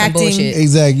if know she's acting bullshit.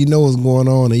 Exactly. You know what's going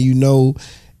on, and you know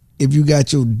if you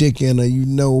got your dick in her, you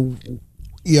know.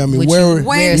 Yeah, I mean, where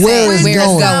it's going.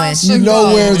 You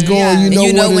know where it's going. Yeah.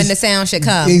 You know when the sound should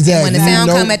come. Exactly. And when the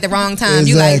sound come at the wrong time,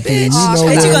 you like, bitch,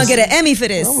 you gonna get an Emmy for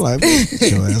this. I'm like,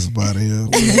 get your ass up out of here.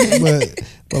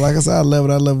 But like I said, I love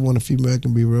it. I love it when a female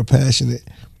can be real passionate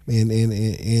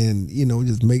and you know, it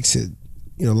just makes it,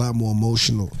 you know, a lot more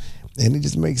emotional. And it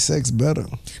just makes sex better.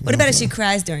 What about if she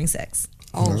cries during sex?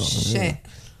 Oh, shit.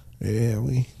 Yeah,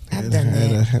 we I've done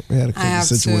that. We had a couple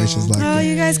situations like that. Oh,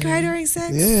 you guys cry during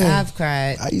sex? Yeah. I've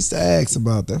cried. I used to ask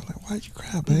about that. I'm like, why'd you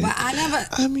cry, babe? But I never.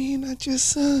 I mean, I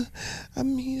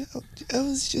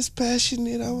was just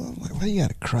passionate. I'm like, why you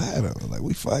gotta cry though? Like,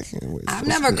 we fucking. I've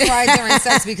never cried during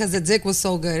sex because the dick was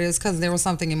so good. It's because there was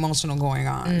something emotional going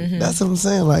on. Mm-hmm. That's what I'm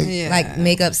saying. Like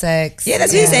makeup sex. Yeah,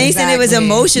 that's what he's saying. He's saying it was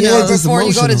emotional. Yeah, Before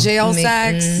you go to emotional. jail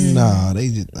sex. No, they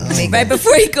just Right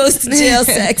before he goes to jail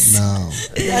sex. No.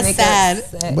 That's sad.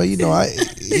 But you know,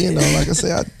 like I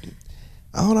said,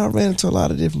 I ran into a lot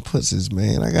of different pussies,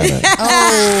 man. I got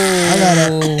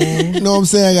you know what I'm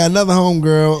saying? I got another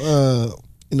homegirl,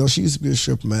 you know, she used to be a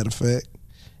stripper, matter of fact.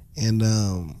 And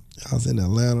I was in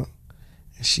Atlanta,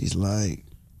 and she's like,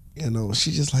 you know,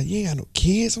 she's just like, you ain't got no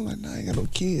kids? I'm like, no, I ain't got no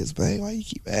kids, babe. Why you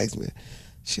keep asking me?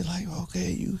 She's like,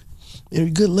 okay, you're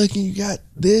good looking, you got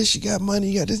this, you got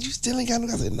money, you got this, you still ain't got no.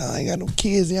 I said, no, I ain't got no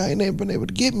kids, y'all ain't never been able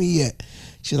to get me yet.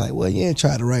 She's like, well, you ain't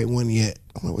tried the right one yet.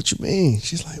 I'm like, what you mean?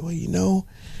 She's like, well, you know,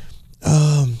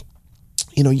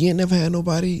 you ain't never had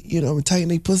nobody, you know, tighten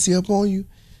their pussy up on you.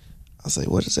 I say,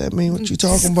 what does that mean? What you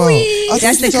talking about?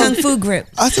 That's the kung fu grip.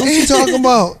 I said, what you talking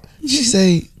about? She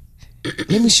say,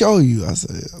 let me show you. I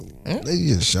said, they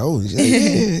just show you. She said,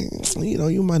 yeah, you know,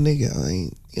 you my nigga. I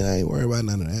ain't worried about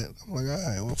none of that. I'm like, all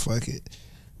right, well, fuck it.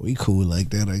 We cool like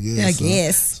that, I guess.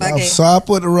 I guess. So I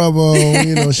put the rubber on,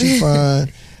 you know, she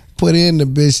fine. Put in the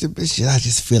bitch, I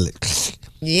just feel it.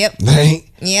 Yep. Right?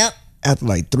 Yep. After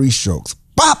like 3 strokes,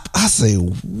 pop! I say,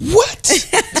 what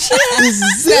is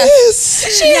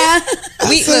this? Yeah.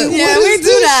 We do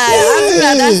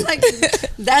that.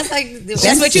 That's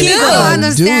what you do. I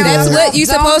understand. That's what you're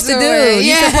supposed to do.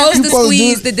 You're supposed to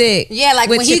squeeze the dick. Yeah, like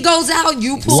when he goes out,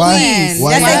 you pull in.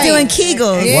 Why That's like doing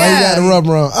Kegels. Why you got the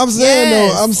rubber on? I'm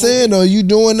saying though, you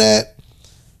doing that?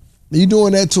 You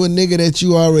doing that to a nigga that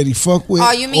you already fuck with?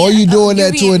 Oh, you mean? Or you doing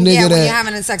that to a nigga when that you're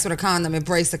having sex with a condom, it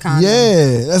breaks the condom.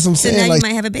 Yeah, that's what I'm So saying. now like, you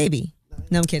might have a baby.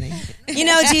 No, I'm kidding. You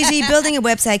know, Gigi, building a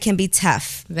website can be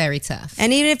tough. Very tough.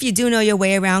 And even if you do know your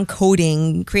way around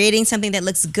coding, creating something that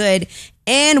looks good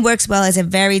and works well is a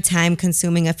very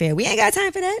time-consuming affair. We ain't got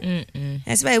time for that.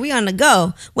 That's right. We on the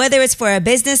go. Whether it's for a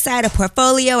business site, a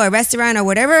portfolio, a restaurant, or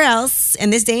whatever else,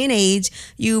 in this day and age,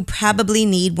 you probably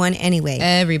need one anyway.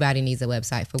 Everybody needs a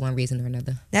website for one reason or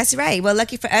another. That's right. Well,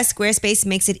 lucky for us, Squarespace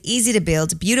makes it easy to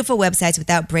build beautiful websites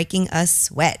without breaking a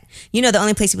sweat. You know, the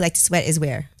only place we like to sweat is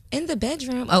where? In the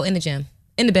bedroom. Oh, in the gym.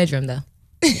 In the bedroom, though.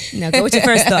 No, go with your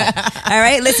first thought. All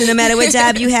right, listen, no matter what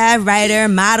job you have, writer,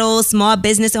 model, small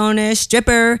business owner,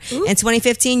 stripper, in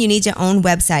 2015, you need your own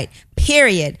website,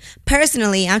 period.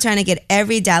 Personally, I'm trying to get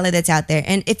every dollar that's out there.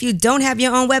 And if you don't have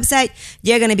your own website,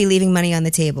 you're going to be leaving money on the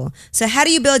table. So how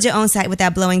do you build your own site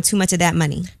without blowing too much of that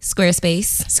money?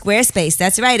 Squarespace. Squarespace,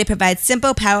 that's right. It provides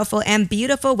simple, powerful, and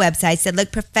beautiful websites that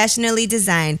look professionally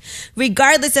designed.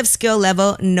 Regardless of skill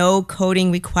level, no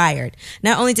coding required.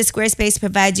 Not only does Squarespace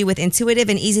provide you with intuitive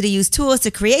and easy-to-use tools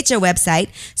to create your website,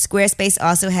 Squarespace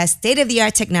also has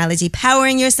state-of-the-art technology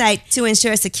powering your site to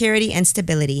ensure security and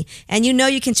stability. And you know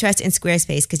you can trust in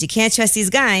Squarespace because you can't trust these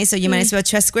guys, so you might as well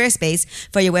trust Squarespace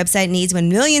for your website needs when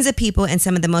millions of people and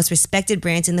some of the most respected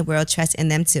brands in the world trust in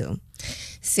them too.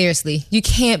 Seriously, you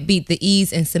can't beat the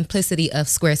ease and simplicity of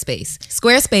Squarespace.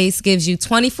 Squarespace gives you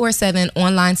 24/7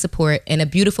 online support and a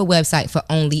beautiful website for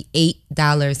only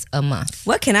 $8 a month.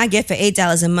 What can I get for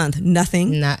 $8 a month?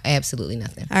 Nothing. Not absolutely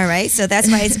nothing. All right, so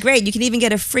that's why it's great. You can even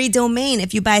get a free domain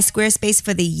if you buy Squarespace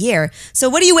for the year. So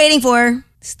what are you waiting for?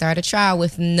 Start a trial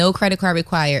with no credit card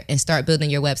required and start building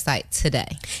your website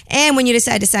today. And when you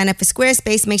decide to sign up for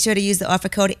Squarespace, make sure to use the offer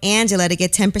code Angela to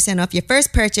get 10% off your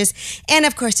first purchase. And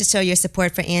of course, to show your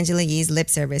support for Angela Yee's lip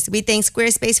service. We thank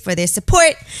Squarespace for their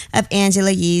support of Angela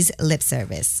Yee's lip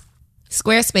service.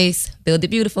 Squarespace, build it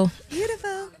beautiful.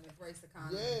 Beautiful.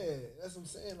 yeah, that's what I'm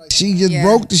saying. Like, she just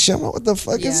broke the shit. I'm like, what the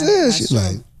fuck is this? She's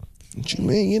like, what you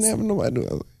mean? You never know what I do. I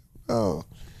was like, oh.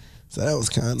 So that was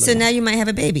kind of. So now you might have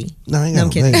a baby. No, I ain't No,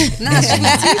 got I'm no kidding. baby. Nah, she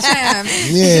was teaching him. Yeah,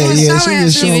 She yeah, was she showing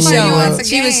was him. showing me She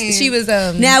what- was She was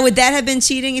Now, would that have been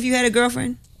cheating if you had a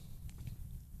girlfriend?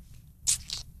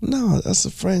 No, that's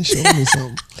a friend showing me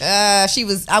something. I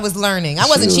was learning. I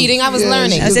wasn't She was- cheating. I was yeah,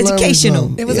 learning. she That was learning educational.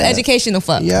 something. It was Yeah. an educational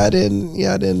fuck. Yeah, I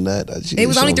didn't nut. It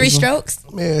was only 3 strokes.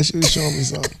 Yeah, she was showing me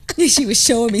something. She was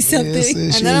showing me something. Yeah, see,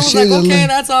 And then I was she like, just okay, look-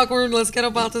 that's awkward. Let's get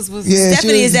about this. Yeah,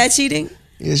 Stephanie, she is was- that cheating?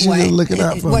 Yeah, she was just looking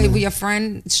out for Wait, me. were your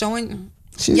friend showing?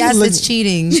 She was Yes, looking- it's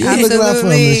cheating. She was looking out for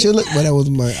me. Absolutely. She looked, but that was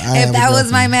my. If that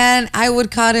was my man, I would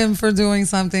cut him for doing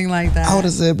something like that. I would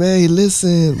have said, "Babe,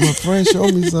 listen, my friend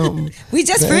showed me something. We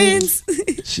just Babe, friends.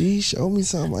 She showed me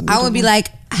something. I would be like,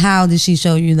 how did she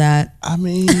show you that? I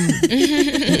mean, and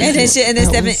then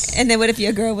Stephanie, was- and then what if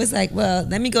your girl was like, well,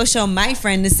 let me go show my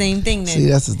friend the same thing then. see,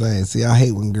 that's the thing. See, I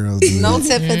hate when girls do No that.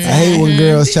 tip for I hate when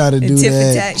girls try to do Tip for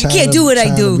that. tat. You trying can't to- do what I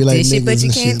trying to do. be like Dish it, but niggas you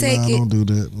and can't shit. take Nah, it. I don't do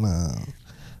that. Nah,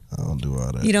 I don't do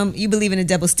all that. You believe in a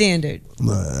double standard.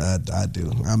 No, I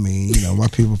do. I mean, my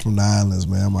people from the islands,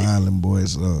 man. I'm an island boy,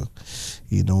 so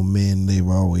men, they've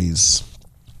always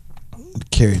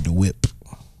carried the whip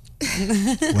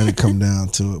when it come down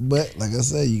to it. But like I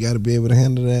said, you got to be able to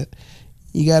handle that.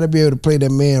 You got to be able to play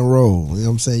that man role. You know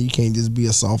what I'm saying? You can't just be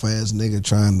a soft ass nigga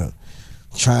trying to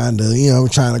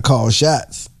call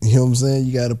shots. You know what I'm saying?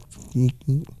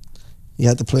 You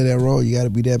have to play that role. You got to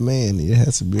be that man. It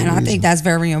has to be. And I think that's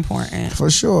very important. for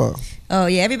sure. Oh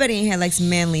yeah, everybody in here likes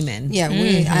manly men. Yeah,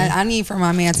 I need for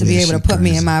my man to be Yeah, able to she put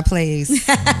me crazy. in my place.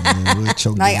 Man, we'll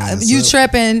choke Like, your ass you up.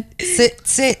 tripping.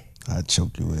 Sit. I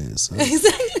choke your ass up.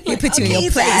 He put you in Okay,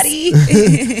 your place. Daddy.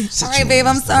 Sit All right, your babe,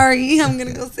 I'm ass sorry. I'm going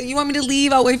to go sit. You want me to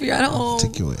leave? I'll wait for you at home.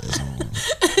 Take your ass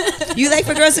home. You like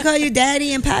for girls to call you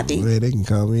daddy and poppy? Hey, they can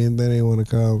call me anything they want to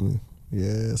call me.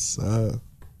 Yes, sir.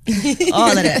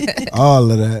 All of that.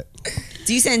 All of that.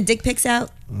 Do you send dick pics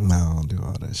out? No, I don't do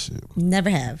all that shit. Never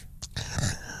have.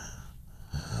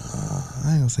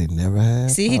 I ain't gonna say never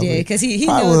have. See, he did because he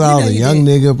Probably knows. when I was a you young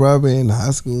did. nigga, probably in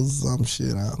high school, some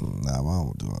shit. I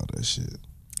don't do all that shit.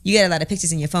 You got a lot of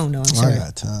pictures in your phone, though. I'm I sure.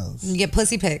 got tons. You get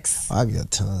pussy pics. I got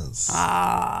tons.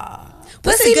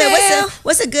 Pussy good.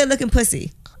 What's a good looking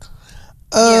pussy?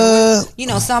 You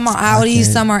know, some are outies,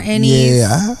 some are innies.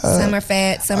 Yeah, Some are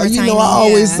fat, some are you tiny. know, I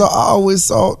always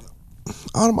thought,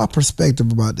 all of my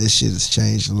perspective about this shit has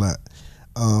changed a lot.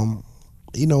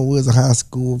 We was in high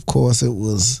school, of course, it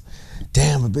was,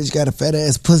 damn, a bitch got a fat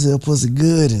ass pussy, her pussy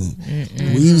good, and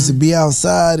we used to be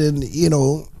outside and,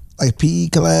 like PE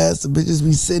class, the bitches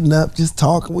be sitting up, just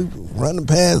talking, we running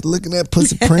past, looking at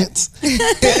pussy prints. Damn,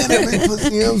 that big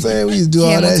pussy, you know what I'm saying? We used to do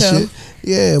all Camel that toe. shit.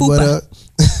 Yeah,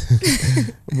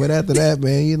 but after that,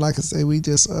 man, like I say, we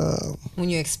just When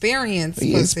you experience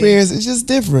the pussy. experience is just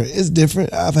different. It's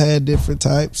different. I've had different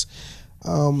types.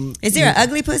 Is there an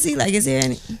ugly pussy? Like, is there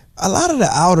any? A lot of the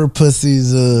outer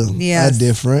pussies Yes. are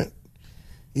different.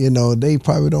 They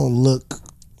probably don't look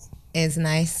It's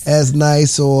nice. as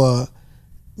nice or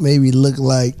maybe look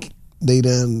like they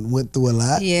done went through a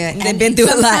lot. Yeah, They've been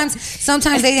through a lot.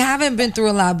 Sometimes they haven't been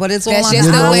through a lot, but it's all That's on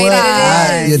just the the way outside.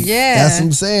 that it is. Yeah, That's what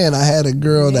I'm saying. I had a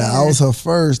girl that I was her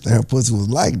first and her pussy was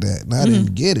like that. And I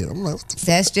didn't get it. I'm like, what the fuck?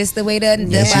 That's just the way the body.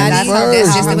 That's That's how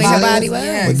just the way her her body body was.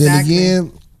 Yeah. But exactly.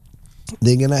 then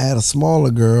again, I had a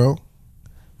smaller girl.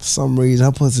 For some reason,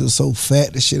 her pussy was so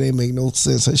fat, the shit ain't make no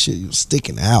sense. Her shit was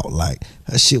sticking out. Like,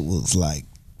 her shit was like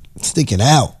sticking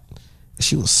out.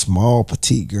 She was small,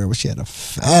 petite girl, but she had a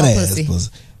fat ass pussy.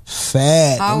 pussy.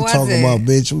 Fat. How I'm was talking it? about,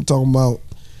 bitch. I'm talking about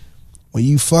when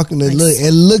you fucking it.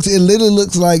 It literally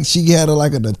looks like she had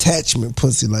like an attachment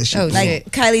pussy. Like she, Oh, Like shit.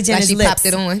 Kylie Like Jenner's she lips. popped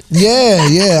it on.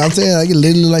 yeah. I'm saying like it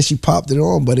literally like she popped it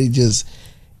on, but it Wasn't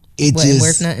just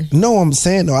worth nothing. No, I'm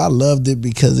saying though, I loved it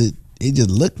because it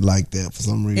just looked like that for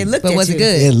some reason. It looked But at was you. it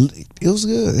good? It was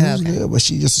good. It was Okay. good, but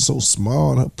she just was so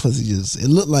small. And her pussy it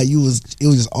looked like it was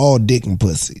just all dick and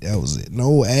pussy. That was it.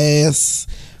 No ass,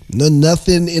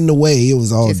 nothing in the way. It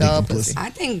was all Just dick all and pussy. pussy. I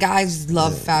think guys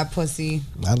love fat pussy.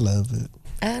 I love it.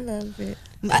 I love it.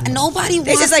 Nobody It's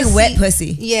wants just like to wet see,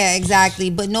 pussy. Yeah, exactly.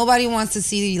 But nobody wants to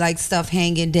see like stuff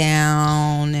hanging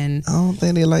down, and I don't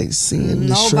think they like seeing the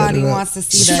nobody shredded up. wants to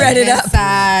see Shredded the up.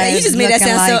 inside. You just made that looking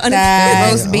sound so like un- that.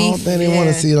 Roast I beef. don't think they want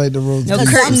to see like the roast No beef.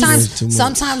 curtains. Sometimes, Too much.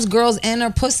 sometimes girls'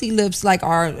 inner pussy lips like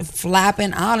are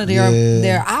flapping out of Yeah.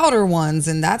 their outer ones,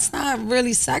 and that's not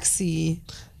really sexy.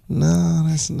 No,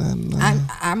 that's not. No.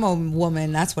 I'm a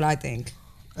woman. That's what I think.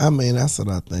 I mean, that's what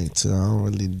I think too.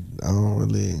 I don't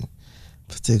really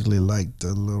particularly like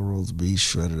the little roast beef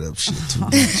shredded up shit too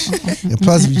much. And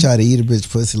plus, if you try to eat a bitch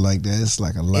pussy like that, it's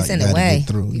like a lot It's in you the gotta way. get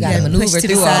through. You gotta maneuver Push to the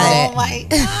through all side.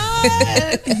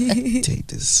 that. Oh my God. Take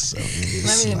this. Let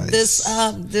me hit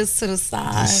this to the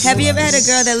side. Have you ever had a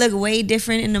girl that looked way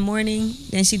different in the morning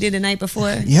than she did the night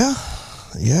before? Yeah.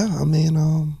 I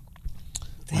mean,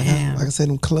 Damn. like I said,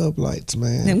 them club lights,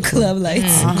 man. Them club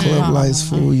lights. Them club lights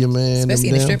fool you, man. Especially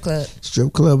Them in the damn strip club.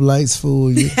 Strip club lights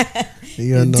fool you.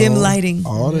 You know, Dim lighting.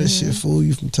 All that shit fool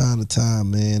you from time to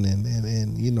time, man.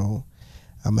 And you know,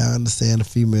 I mean, I understand the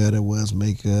female that wears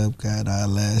makeup, got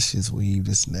eyelashes, weave,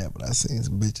 this and that, but I seen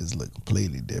some bitches look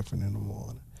completely different in the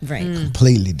morning. Right.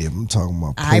 Completely different. I'm talking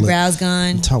about Eyebrows gone.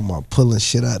 I'm talking about pulling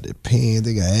shit out their pants.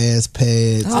 They got ass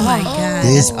pads. Oh my God.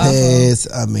 This that's awful. pads.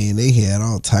 I mean, they had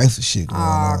all types of shit going Oh,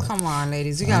 on. come on,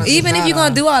 ladies. You gotta Even if you're gonna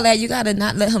gonna do all that, you gotta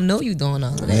not let him know you doing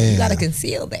all of that. Man. You gotta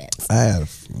conceal that. I had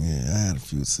a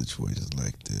few situations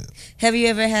like that. Have you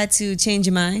ever had to change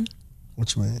your mind?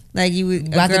 What you mean? Like you would,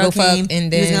 a About to girl go fuck came,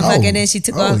 and you was then- gonna fuck and then she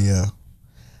took off.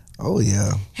 Oh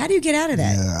yeah. How do you get out of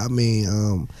that? Yeah, I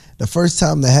mean, the first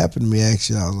time that happened to me,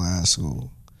 actually, I was in high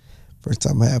school. First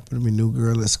time it happened to me, new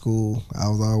girl at school. I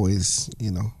was always,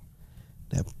 you know,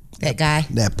 That guy.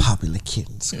 that popular kid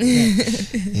in school.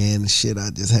 And shit, I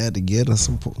just had to get her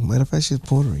some. Matter of fact, she's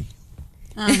Puerto Rican.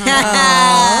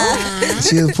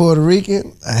 She was Puerto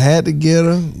Rican. I had to get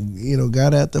her. You know,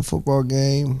 got her at the football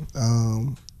game.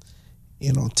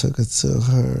 You know, took her to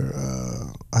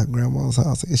her grandma's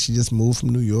house. I guess she just moved from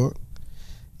New York,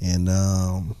 and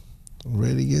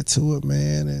ready to get to it,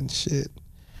 man, and shit.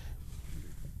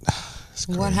 It's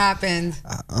What crazy. happened?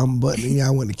 I'm buttoning.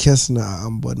 I went to kissing her.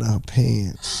 I'm buttoning her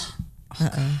pants,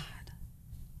 and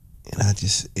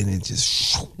it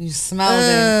just You smelled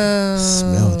it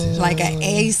smelled it. like an I'm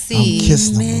AC.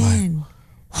 kissing her Man. like,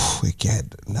 whew, it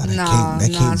can't. No, that No,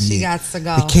 can't be she it. got to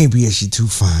go. It can't be it. She too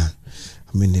fine.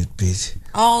 I'm in this bitch.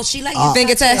 Oh, she let you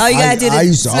Finger test. Oh, you gotta do the I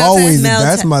used to smell always. smell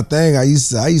That's test. my thing. I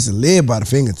used to live by the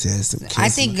finger test. I'm I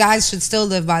kissing think her. guys should still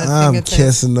live by the I'm finger test.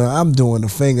 kissing her. I'm doing the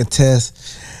finger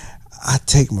test. I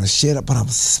take my shit up, but I'm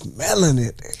smelling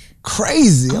it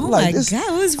crazy. I'm Oh like, my this,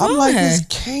 God, what's I'm wrong like, with her? this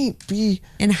can't be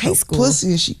In high her school. pussy,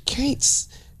 and she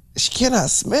cannot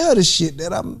smell the shit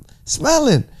that I'm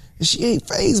smelling, and she ain't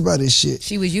phased by this shit.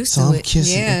 She was used So to I'm it.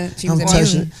 kissing Yeah, her. she I'm was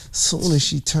touching immune. it. Soon as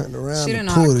she turned around She and didn't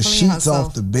know how pulled to the clean sheets herself.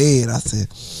 off the bed, I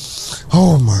said,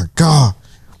 oh my God.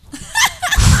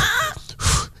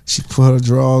 She put her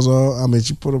drawers on. I mean,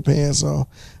 she put her pants on.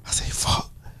 I said, fuck.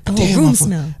 Oh, Damn, room I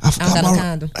smell. I forgot got a my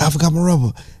condom. I forgot my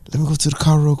rubber. Let me go to the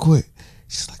car real quick.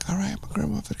 She's like, all right, my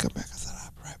grandma finna come back. I said,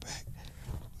 I'll be right back.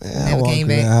 Man, I Never walked came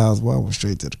in back. that house, boy, I went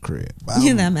straight to the crib.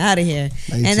 You know, I'm out of here.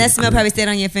 Now And you took that the smell crib. probably stayed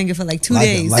on your finger for like 2 like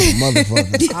days. like a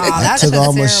motherfucker. Oh, I that's took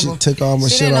all my terrible. shit, took all my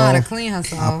She shit didn't know how to off. clean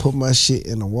herself. I put my shit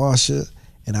in the washer,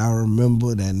 and I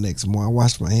remember that next morning, I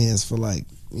washed my hands for like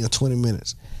 20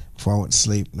 minutes before I went to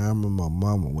sleep. And I remember my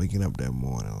mama waking up that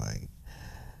morning like,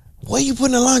 where you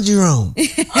putting the laundry room?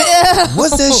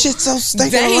 What's that shit so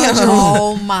stinking in the laundry room?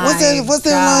 Oh my What's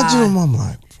that God. laundry room? I'm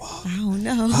like, fuck. I don't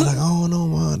know. I was like, I don't know,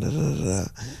 man. Da, da, da, da.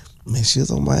 Man, she was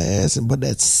on my ass, but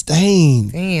that stain,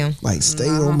 Damn. like, stayed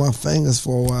on my fingers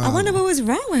for a while. I wonder what was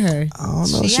wrong with her. I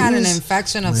don't know. She had an was-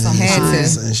 infection of man, some she kind.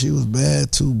 was- and she was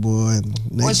bad too, boy. And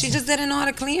Or next- she just didn't know how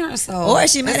to clean herself. Or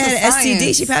she might It's have a had an STD.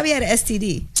 science. She probably had an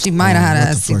STD. She might have had what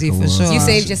an the fuck STD it for was. sure. You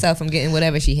saved yourself from getting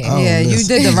whatever she had. Oh, Yeah, you listen.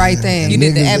 did the right thing. You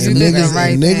did the Niggas- absolute and niggas,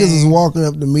 right and niggas thing. was walking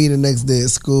up to me the next day at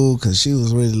school because she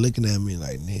was really looking at me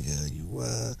like, nigga, you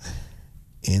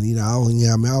and I was,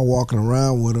 I was walking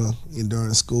around with her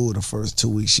during school the first 2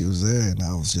 weeks she was there, and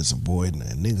I was just avoiding her.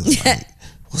 And niggas like,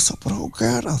 what's up with old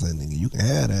girl? I said, nigga, you can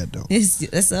have that though.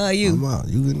 That's all you. I'm out.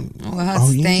 You can. Well,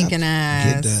 her you stinking got to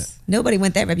ass. Get that. Nobody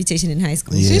went that reputation in high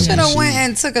school. Yeah, She should have she- went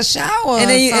and took a shower. And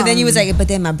then, or you was something. like, but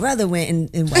then my brother went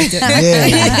and wiped it.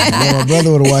 Yeah, my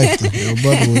brother would have wiped her. My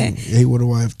brother he would have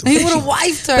wiped her. he would have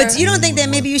wiped her. But you don't think that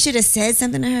maybe you should have said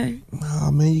something to her?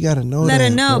 Nah, man, you gotta know Let that.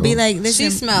 her know. bro. Be like, listen. she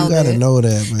smelled You gotta it. know that,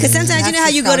 man. Because sometimes you know how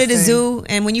That's you go to the disgusting. zoo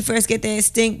and when you first get there it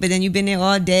stink, but then you've been there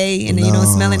all day and then you don't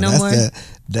smell it no that's more.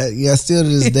 Yeah, still to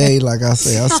this day, like I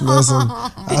say, I smell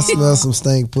some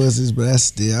stank pussies, but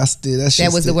that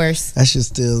shit was the worst. That shit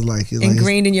still like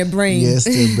Ingrained in your brain. Yeah, it's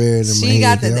still buried in my She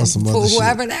got head. There was some other shit.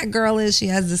 whoever that girl is, she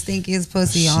has the stinkiest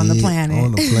pussy on the Shit, planet.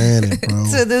 On the planet, bro.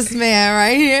 To this man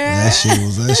right here.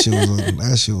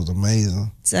 that shit was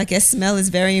amazing. So I guess smell is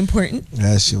very important.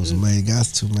 That shit was amazing. Got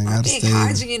to, man. I Gotta think stay.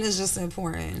 hygiene is just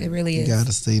important. It really You is.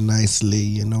 gotta stay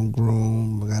nicely,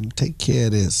 groom. I gotta take care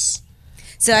of this.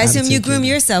 So I Gotta assume you take care groom of it.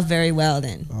 yourself very well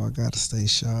then. Oh, I gotta stay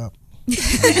sharp.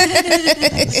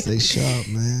 Gotta stay sharp,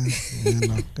 man.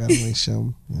 Gotta make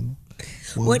sure.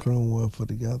 One What- grown, one put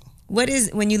together. What is,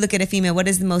 when you look at a female, what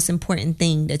is the most important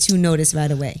thing that you notice right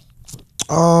away?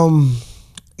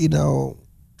 You know,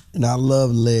 I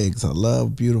love legs. I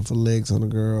love beautiful legs on a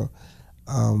girl.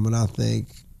 And I think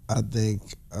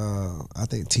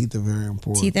teeth are very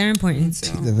important. Teeth are important.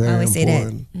 Teeth are very I always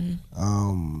important. say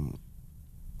that.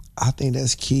 I think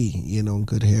that's key. You know,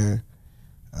 good hair,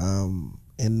 and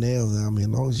nails. I mean, as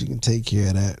long as you can take care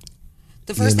of that.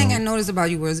 The first thing I noticed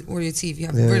about you were your teeth. You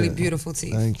have really beautiful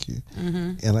teeth. Thank you.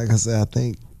 And like I said, I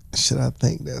think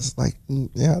that's like,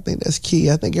 I think that's key.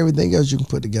 I think everything else you can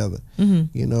put together.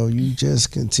 You know, you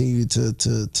just continue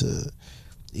to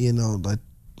you know, like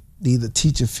either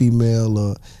teach a female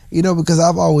or, you know, because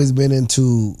I've always been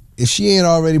into, if she ain't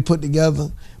already put together,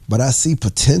 but I see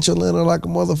potential in her like a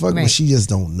motherfucker, Right. but she just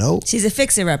don't know. She's a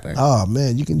fixer-upper. Oh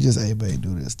man, you can just, hey babe,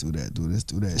 do this, do that, do this,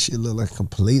 do that. She'll look like a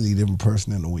completely different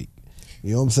person in a week.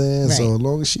 You know what I'm saying? Right. So as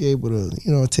long as she able to,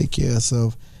 you know, take care of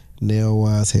herself, nail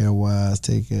wise, hair wise,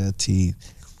 take care of teeth,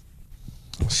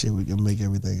 shit, we can make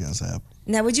everything else happen.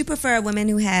 Now, would you prefer a woman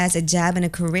who has a job and a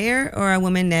career, or a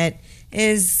woman that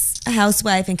is a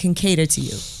housewife and can cater to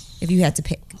you, if you had to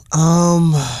pick?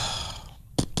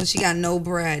 But she got no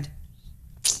bread.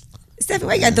 Stephanie,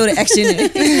 why you gotta throw the extra in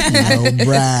it? No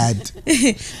Brad.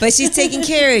 But she's taking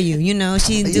care of you. You know,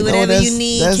 she do whatever you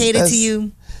need, cater to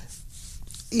you.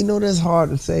 You know, that's hard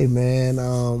to say, man.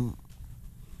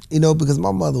 You know, because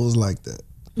my mother was like that.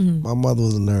 My mother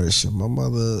was a nourisher. My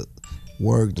mother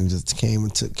worked and just came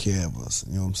and took care of us.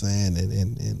 You know what I'm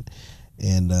saying?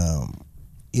 And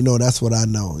you know, that's what I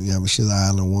know. You know, she's an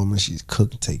island woman. She's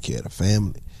cook and take care of the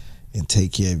family and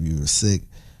take care of you if you're sick.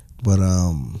 But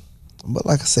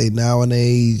like I say,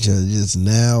 nowadays, just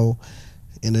now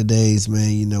in the days,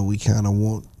 man, you know, we kind of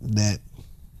want that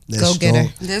Go-getter.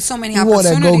 strong- There's so many you want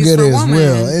that opportunities go-getter for as women.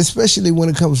 well, especially when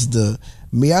it comes to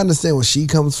me. I understand where she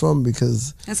comes from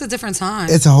because It's a different time.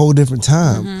 it's a whole different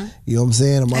time. You know what I'm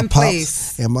saying? And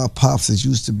place. My pops is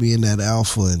used to being that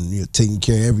alpha and, you know, taking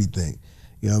care of everything.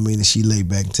 You know what I mean? And she lay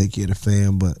back and take care of the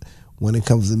fam. But when it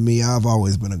comes to me, I've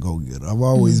always been a go-getter. I've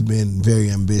always been very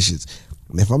ambitious.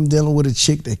 And if I'm dealing with a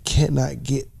chick that cannot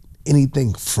get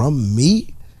anything from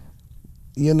me,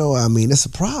 you know, I mean, it's a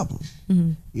problem.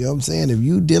 You know what I'm saying? If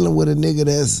you dealing with a nigga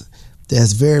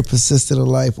that's very persistent in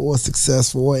life or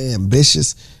successful or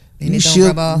ambitious, And it don't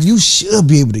rub off. you should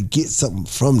be able to get something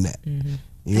from that. You know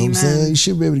what I'm Amen. saying? You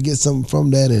should be able to get something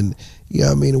from that, and you know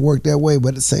what I mean, to work that way. But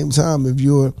at the same time, if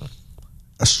you're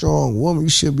a strong woman, you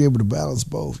should be able to balance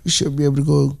both. You should be able to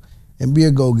go and be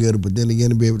a go-getter, but then again,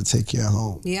 to be able to take care of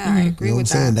home. Yeah, I agree You know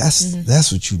what I'm with saying? that.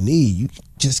 That's what you need. You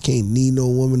just can't need no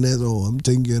woman that's, I'm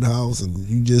taking care of the house, and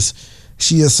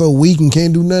she is so weak and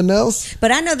can't do nothing else.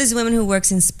 But I know this woman who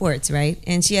works in sports, right?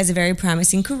 And she has a very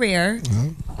promising career,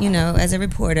 you know, as a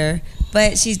reporter.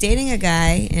 But she's dating a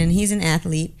guy, and he's an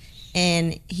athlete.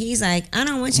 And he's like, I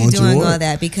don't want you doing all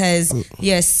that because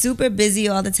you're super busy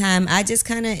all the time. I just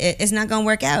kind of, it's not going to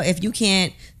work out if you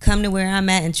can't come to where I'm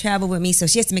at and travel with me. So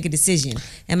she has to make a decision.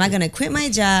 Am I going to quit my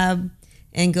job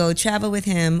and go travel with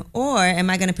him, or am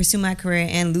I going to pursue my career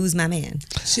and lose my man?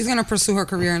 She's gonna pursue her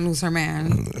career and lose her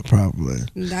man. Probably.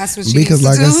 That's what she Because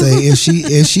needs like to do. I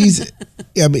say,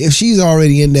 if she's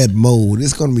already in that mode,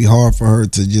 it's gonna be hard for her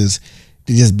to just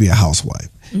be a housewife.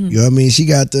 You know what I mean?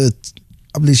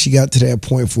 I believe she got to that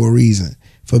point for a reason.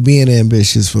 For being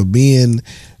ambitious, for being,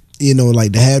 you know,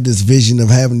 like to have this vision of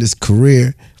having this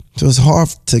career. So it's hard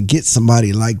to get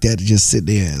somebody like that to just sit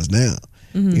their ass down.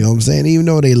 You know what I'm saying? Even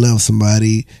though they love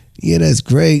somebody, yeah, that's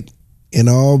great and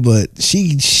all, but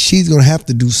she's gonna have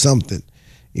to do something.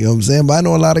 You know what I'm saying? But I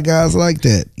know a lot of guys like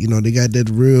that. You know, they got that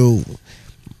real,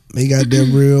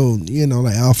 you know,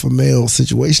 like alpha male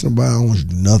situation about, I don't want you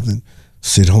to do nothing,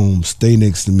 sit home, stay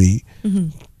next to me,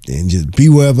 and just be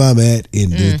wherever I'm at,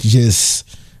 and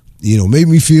just, you know, make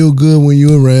me feel good when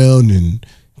you're around, and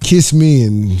kiss me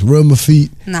and rub my feet.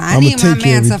 Nah, I I'ma need my take care of man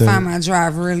to everything. find my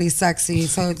drive really sexy.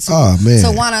 So Oh, man.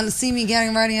 So wanna see me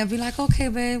getting ready and be like, okay,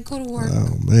 babe, go to work.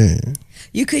 Oh man.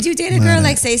 You date a girl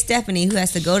like, say, Stephanie, who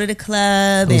has to go to the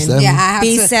club and Stephanie? Yeah, I have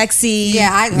be to, sexy. Yeah,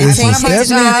 I Listen, want to my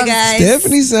Stephanie- job. guys.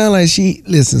 Stephanie sound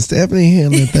like Stephanie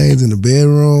handling things in the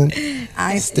bedroom.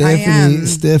 I am.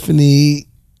 Stephanie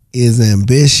is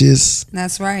ambitious,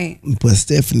 That's right. but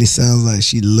Stephanie sounds like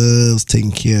she loves taking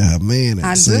care of her man at I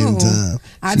the same do. time.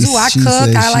 I do. I cook.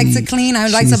 said I like she- to clean. I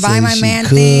like she to buy said my she man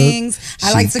cook, things. I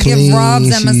she like to give clean, rubs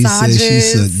and she said massages.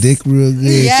 She suck dick real good.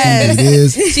 Yes. She do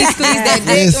this. She squeezed that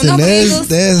dick. Listen, No bagels.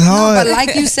 that's No, hard. but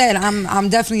like you said, I'm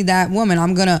definitely that woman.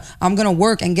 I'm gonna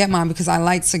work and get mine because I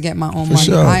like to get my own money.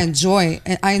 sure. I enjoy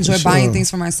buying sure. things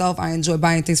for myself. I enjoy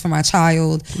buying things for my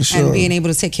child sure. and being able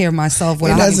to take care of myself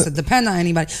without And having that's to depend on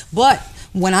anybody. But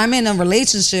when I'm in a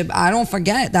relationship, I don't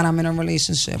forget that I'm in a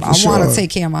relationship. I want to take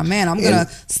care of my man. I'm going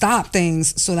to stop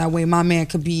things so that way my man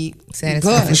could be good.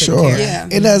 For sure. Yeah.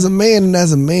 And as a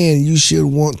man, you should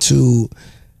want to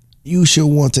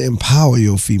empower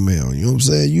your female. You know what I'm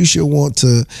saying? You should want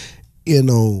to,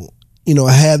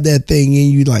 have that thing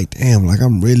in you like, damn, like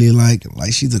I'm really like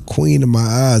she's a queen in my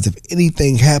eyes. If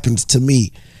anything happens to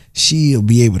me, she'll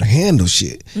be able to handle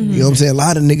shit. You know what I'm saying? A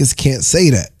lot of niggas can't say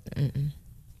that.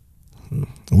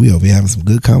 We over here having some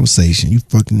good conversation. You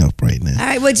fucking up right now. All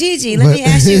right, well, Gigi, let me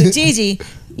ask you, Gigi,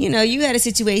 you had a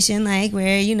situation like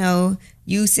where,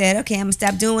 you said, okay, I'm going to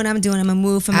stop doing what I'm doing. I'm going to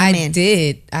move from my man. I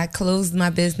did. I closed my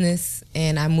business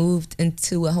and I moved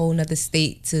into a whole nother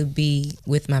state to be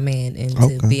with my man and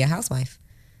to be a housewife.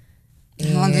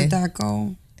 How did that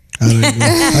go? How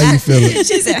you feeling?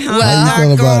 She said, how you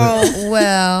feel about it?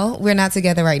 Well, we're not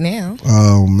together right now.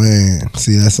 Oh man,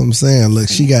 see, that's what I'm saying. Look,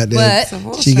 she got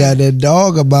that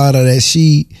dog about her that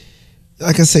she,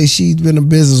 like I say, she's been a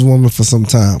businesswoman for some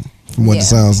time, from what it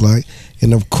sounds like,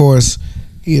 and of course,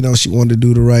 she wanted to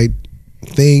do the right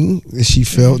thing, and she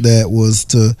felt that was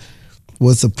to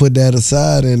put that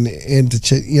aside and to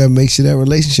check, make sure that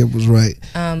relationship was right.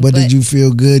 But did you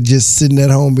feel good just sitting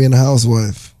at home being a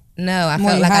housewife? No, I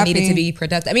felt like I needed to be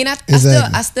productive. I mean, I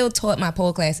still taught my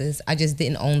pole classes. I just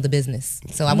didn't own the business.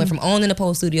 So I went from owning the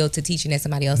pole studio to teaching at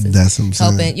somebody else's. That's what I'm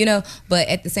saying. Helping, But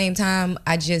at the same time,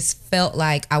 I just felt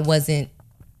like I wasn't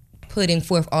putting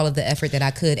forth all of the effort that I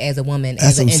could as a woman. That's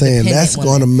as an what I'm saying. That's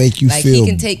going to make you feel. He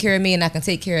can take care of me, and I can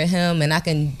take care of him, and I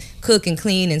can cook and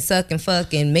clean and suck and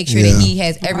fuck and make sure that he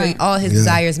has all his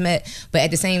desires met. But at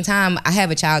the same time, I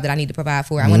have a child that I need to provide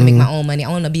for. I want to make my own money. I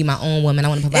want to be my own woman. I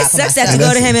want to provide for myself. It sucks that to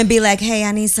go to him and be like, hey,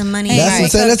 I need some money. That's what I'm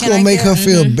saying. That's going to make her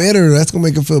feel better. That's going to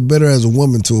make her feel better as a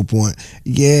woman to a point.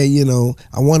 Yeah,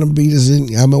 I want to be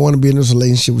I want to be in this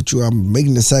relationship with you. I'm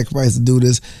making the sacrifice to do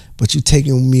this, but you're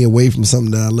taking me away from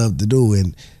something that I love to do.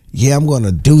 And yeah, I'm going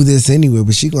to do this anyway,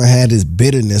 but she's going to have this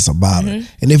bitterness about it.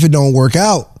 And if it don't work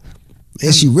out,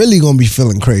 then she really going to be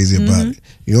feeling crazy about it.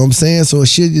 You know what I'm saying? So it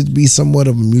should just be somewhat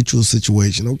of a mutual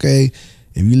situation. Okay,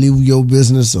 if you leave your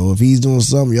business or if he's doing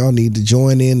something, y'all need to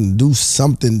join in and do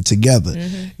something together.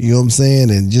 You know what I'm saying?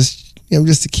 And just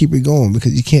to keep it going,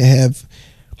 because you can't have,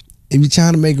 if you're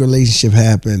trying to make a relationship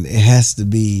happen, it has to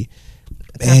be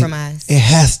compromise. It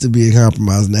has to be a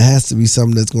compromise, and it has to be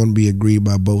something that's going to be agreed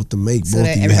by both to make so both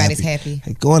that of you everybody's happy.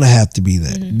 It's going to have to be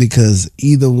that, because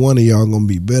either one of y'all going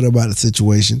to be bitter about the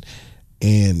situation,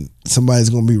 and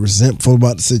somebody's going to be resentful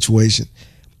about the situation,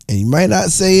 and you might not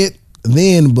say it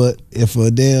then, but if a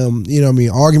damn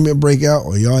argument break out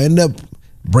or y'all end up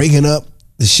breaking up,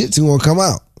 the shit's going to come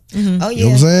out. Oh yeah, you know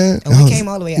what I'm saying? And we came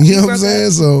all the way out. You know what I'm saying?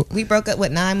 So we broke up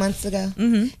 9 months ago,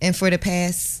 and for the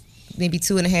past maybe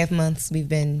 2.5 months, we've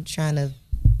been trying to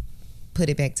put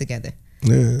it back together.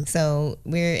 Yeah. So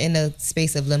we're in a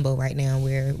space of limbo right now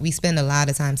where we spend a lot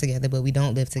of time together, but we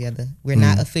don't live together. We're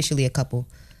not officially a couple,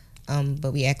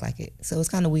 but we act like it. So it's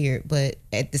kind of weird. But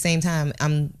at the same time,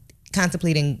 I'm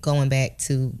contemplating going back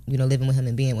to living with him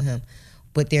and being with him.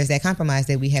 But there's that compromise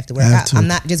that we have to work out. I'm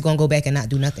not just going to go back and not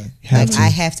do nothing. I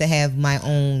have to have my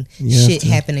own shit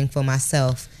happening for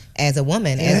myself. As a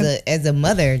woman, as a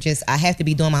mother, I have to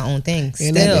be doing my own thing still.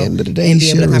 And at the end of the day, you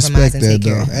should respect that,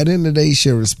 though. At the end of the day, you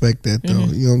should respect that, though.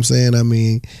 You know what I'm saying? I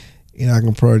mean, I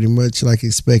can pretty much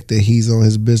expect that he's on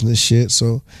his business shit.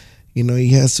 So, he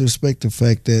has to respect the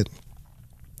fact that,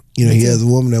 he has a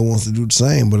woman that wants to do the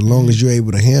same. But as long as you're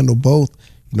able to handle both,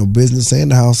 business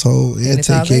and the household, and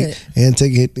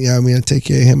take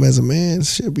care of him as a man, it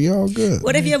should be all good.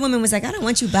 What if your woman was like, I don't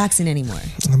want you boxing anymore?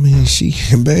 I mean, she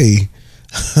can, babe.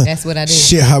 That's what I did.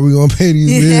 Shit, how we gonna pay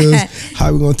these bills?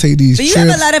 How we gonna take these trips? But you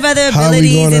have a lot of other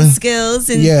abilities and skills.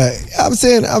 And I'm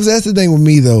saying that's the thing with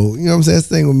me, though. You know what I'm saying? That's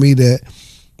the thing with me that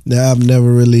I've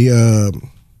never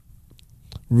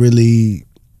really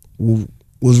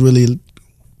was really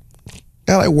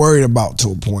kind of worried about to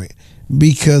a point,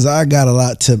 because I got a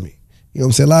lot to me. You know what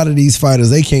I'm saying? A lot of these fighters,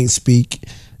 they can't speak,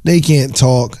 they can't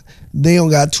talk, they don't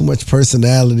got too much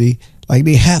personality.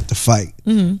 They have to fight.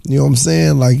 You know what I'm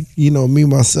saying? Me,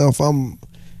 myself, I'm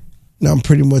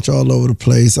pretty much all over the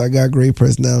place. I got great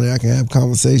personality. I can have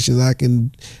conversations. I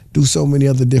can do so many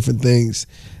other different things.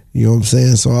 You know what I'm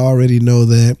saying? So I already know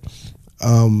that.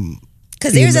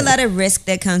 Because there's a lot of risk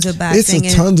that comes with boxing.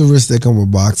 It's tons of risk that come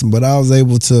with boxing. But I was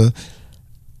able to,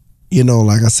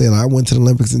 like I said, I went to the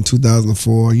Olympics in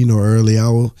 2004, early.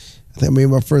 I think I made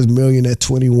my first $1 million at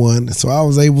 21. So I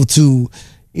was able to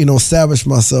establish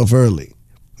myself early.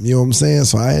 You know what I'm saying?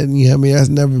 So that's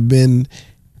never been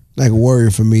like a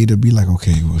worry for me to be like,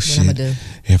 okay, well, shit.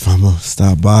 If I'm gonna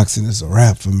stop boxing, it's a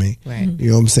wrap for me. Right. You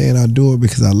know what I'm saying? I do it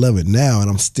because I love it now, and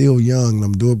I'm still young, and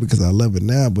I'm doing it because I love it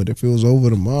now. But if it was over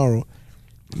tomorrow,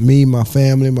 me, my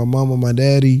family, my mama, my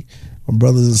daddy, my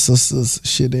brothers and sisters,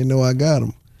 shit, they know I got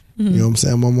them. You know what I'm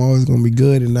saying? I'm always gonna be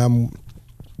good, and I'm,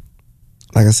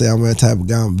 like I said, I'm that type of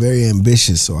guy. I'm very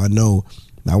ambitious, so I know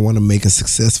I want to make a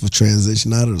successful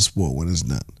transition out of the sport when it's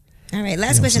done. All right,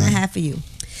 last question I have for you.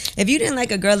 If you didn't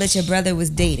like a girl that your brother was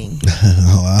dating,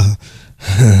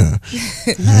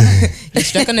 You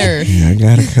struck a nerve. Yeah, I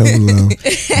got a couple of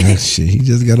them. Shit, he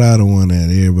just got out of one that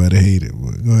everybody hated.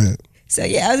 But go ahead. so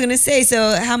yeah, I was gonna say.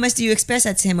 So how much do you express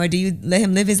that to him, or do you let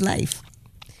him live his life?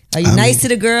 Are you nice to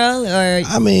the girl, or?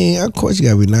 I mean, of course you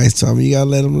gotta be nice to him. You gotta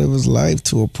let him live his life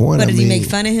to a point. But did he make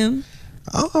fun of him?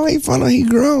 I don't make fun of. He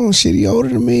grown. Shit, he older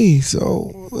than me,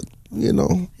 so you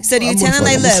know. So do you tell him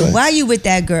like, look, why are you with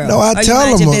that girl? No, I or tell you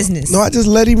mind him. Your business? No, I just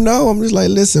let him know. I'm just like,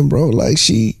 listen, bro. Like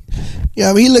yeah,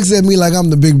 I mean, he looks at me like I'm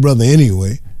the big brother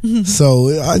anyway. So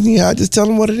I just tell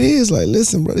him what it is. Like,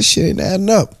 listen, bro, this shit ain't adding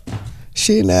up.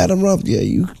 Shit ain't adding up. Yeah,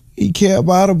 you care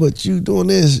about her, but you doing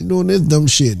this dumb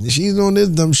shit, and she's doing this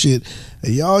dumb shit,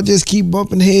 and y'all just keep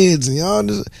bumping heads, and y'all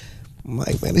just. I'm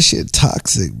like, man, this shit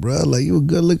toxic, bro. Like, you a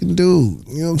good looking dude.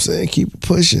 You know what I'm saying? Keep it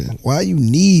pushing. Why you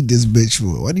need this bitch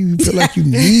for? Why do you feel like you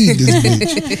need this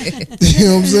bitch? You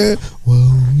know what I'm saying?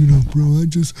 Well, you know, bro, I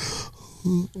just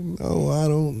no, I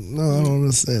don't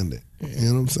understand it. You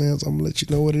know what I'm saying? So I'm gonna let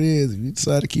you know what it is. If you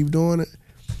decide to keep doing it,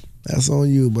 that's on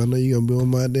you. But I know you're gonna be on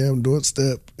my damn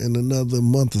doorstep in another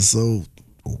month or so.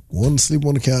 Want to sleep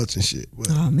on the couch and shit. But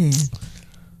Oh man.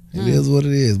 it is what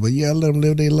it is. But you gotta let them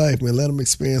live their life, man. Let them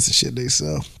experience the shit they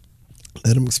self.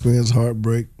 Let them experience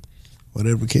heartbreak,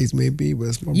 whatever the case may be. But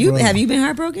it's my brother. Have you been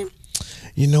heartbroken?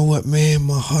 You know what, man?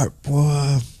 My heart,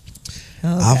 boy.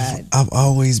 God. I've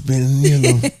always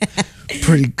been,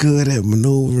 pretty good at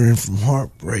maneuvering from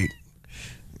heartbreak.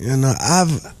 I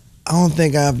don't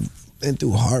think I've been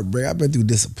through heartbreak. I've been through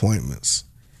disappointments,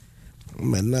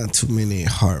 but not too many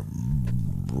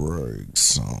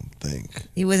heartbreaks. I don't think.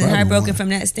 You wasn't Probably heartbroken one. from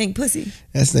that stink pussy?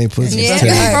 That snake pussy was Yeah.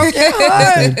 terrible.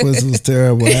 That snake pussy was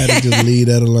terrible. I had to just leave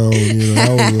that alone. That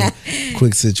was a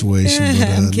quick situation. But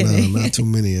I'm kidding. no, not too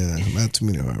many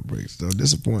heartbreaks though.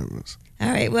 Disappointments. All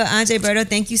right. Well, Andre Berto,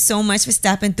 thank you so much for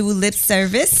stopping through Lip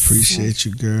Service. Appreciate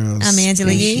you, girls. I'm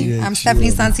Angela Yee. Appreciate I'm you. Stephanie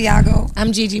Santiago.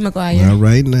 I'm Gigi McGuire. All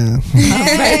right now.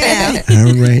 Right now.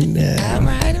 All right now. All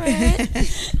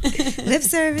right. Lip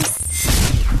Service.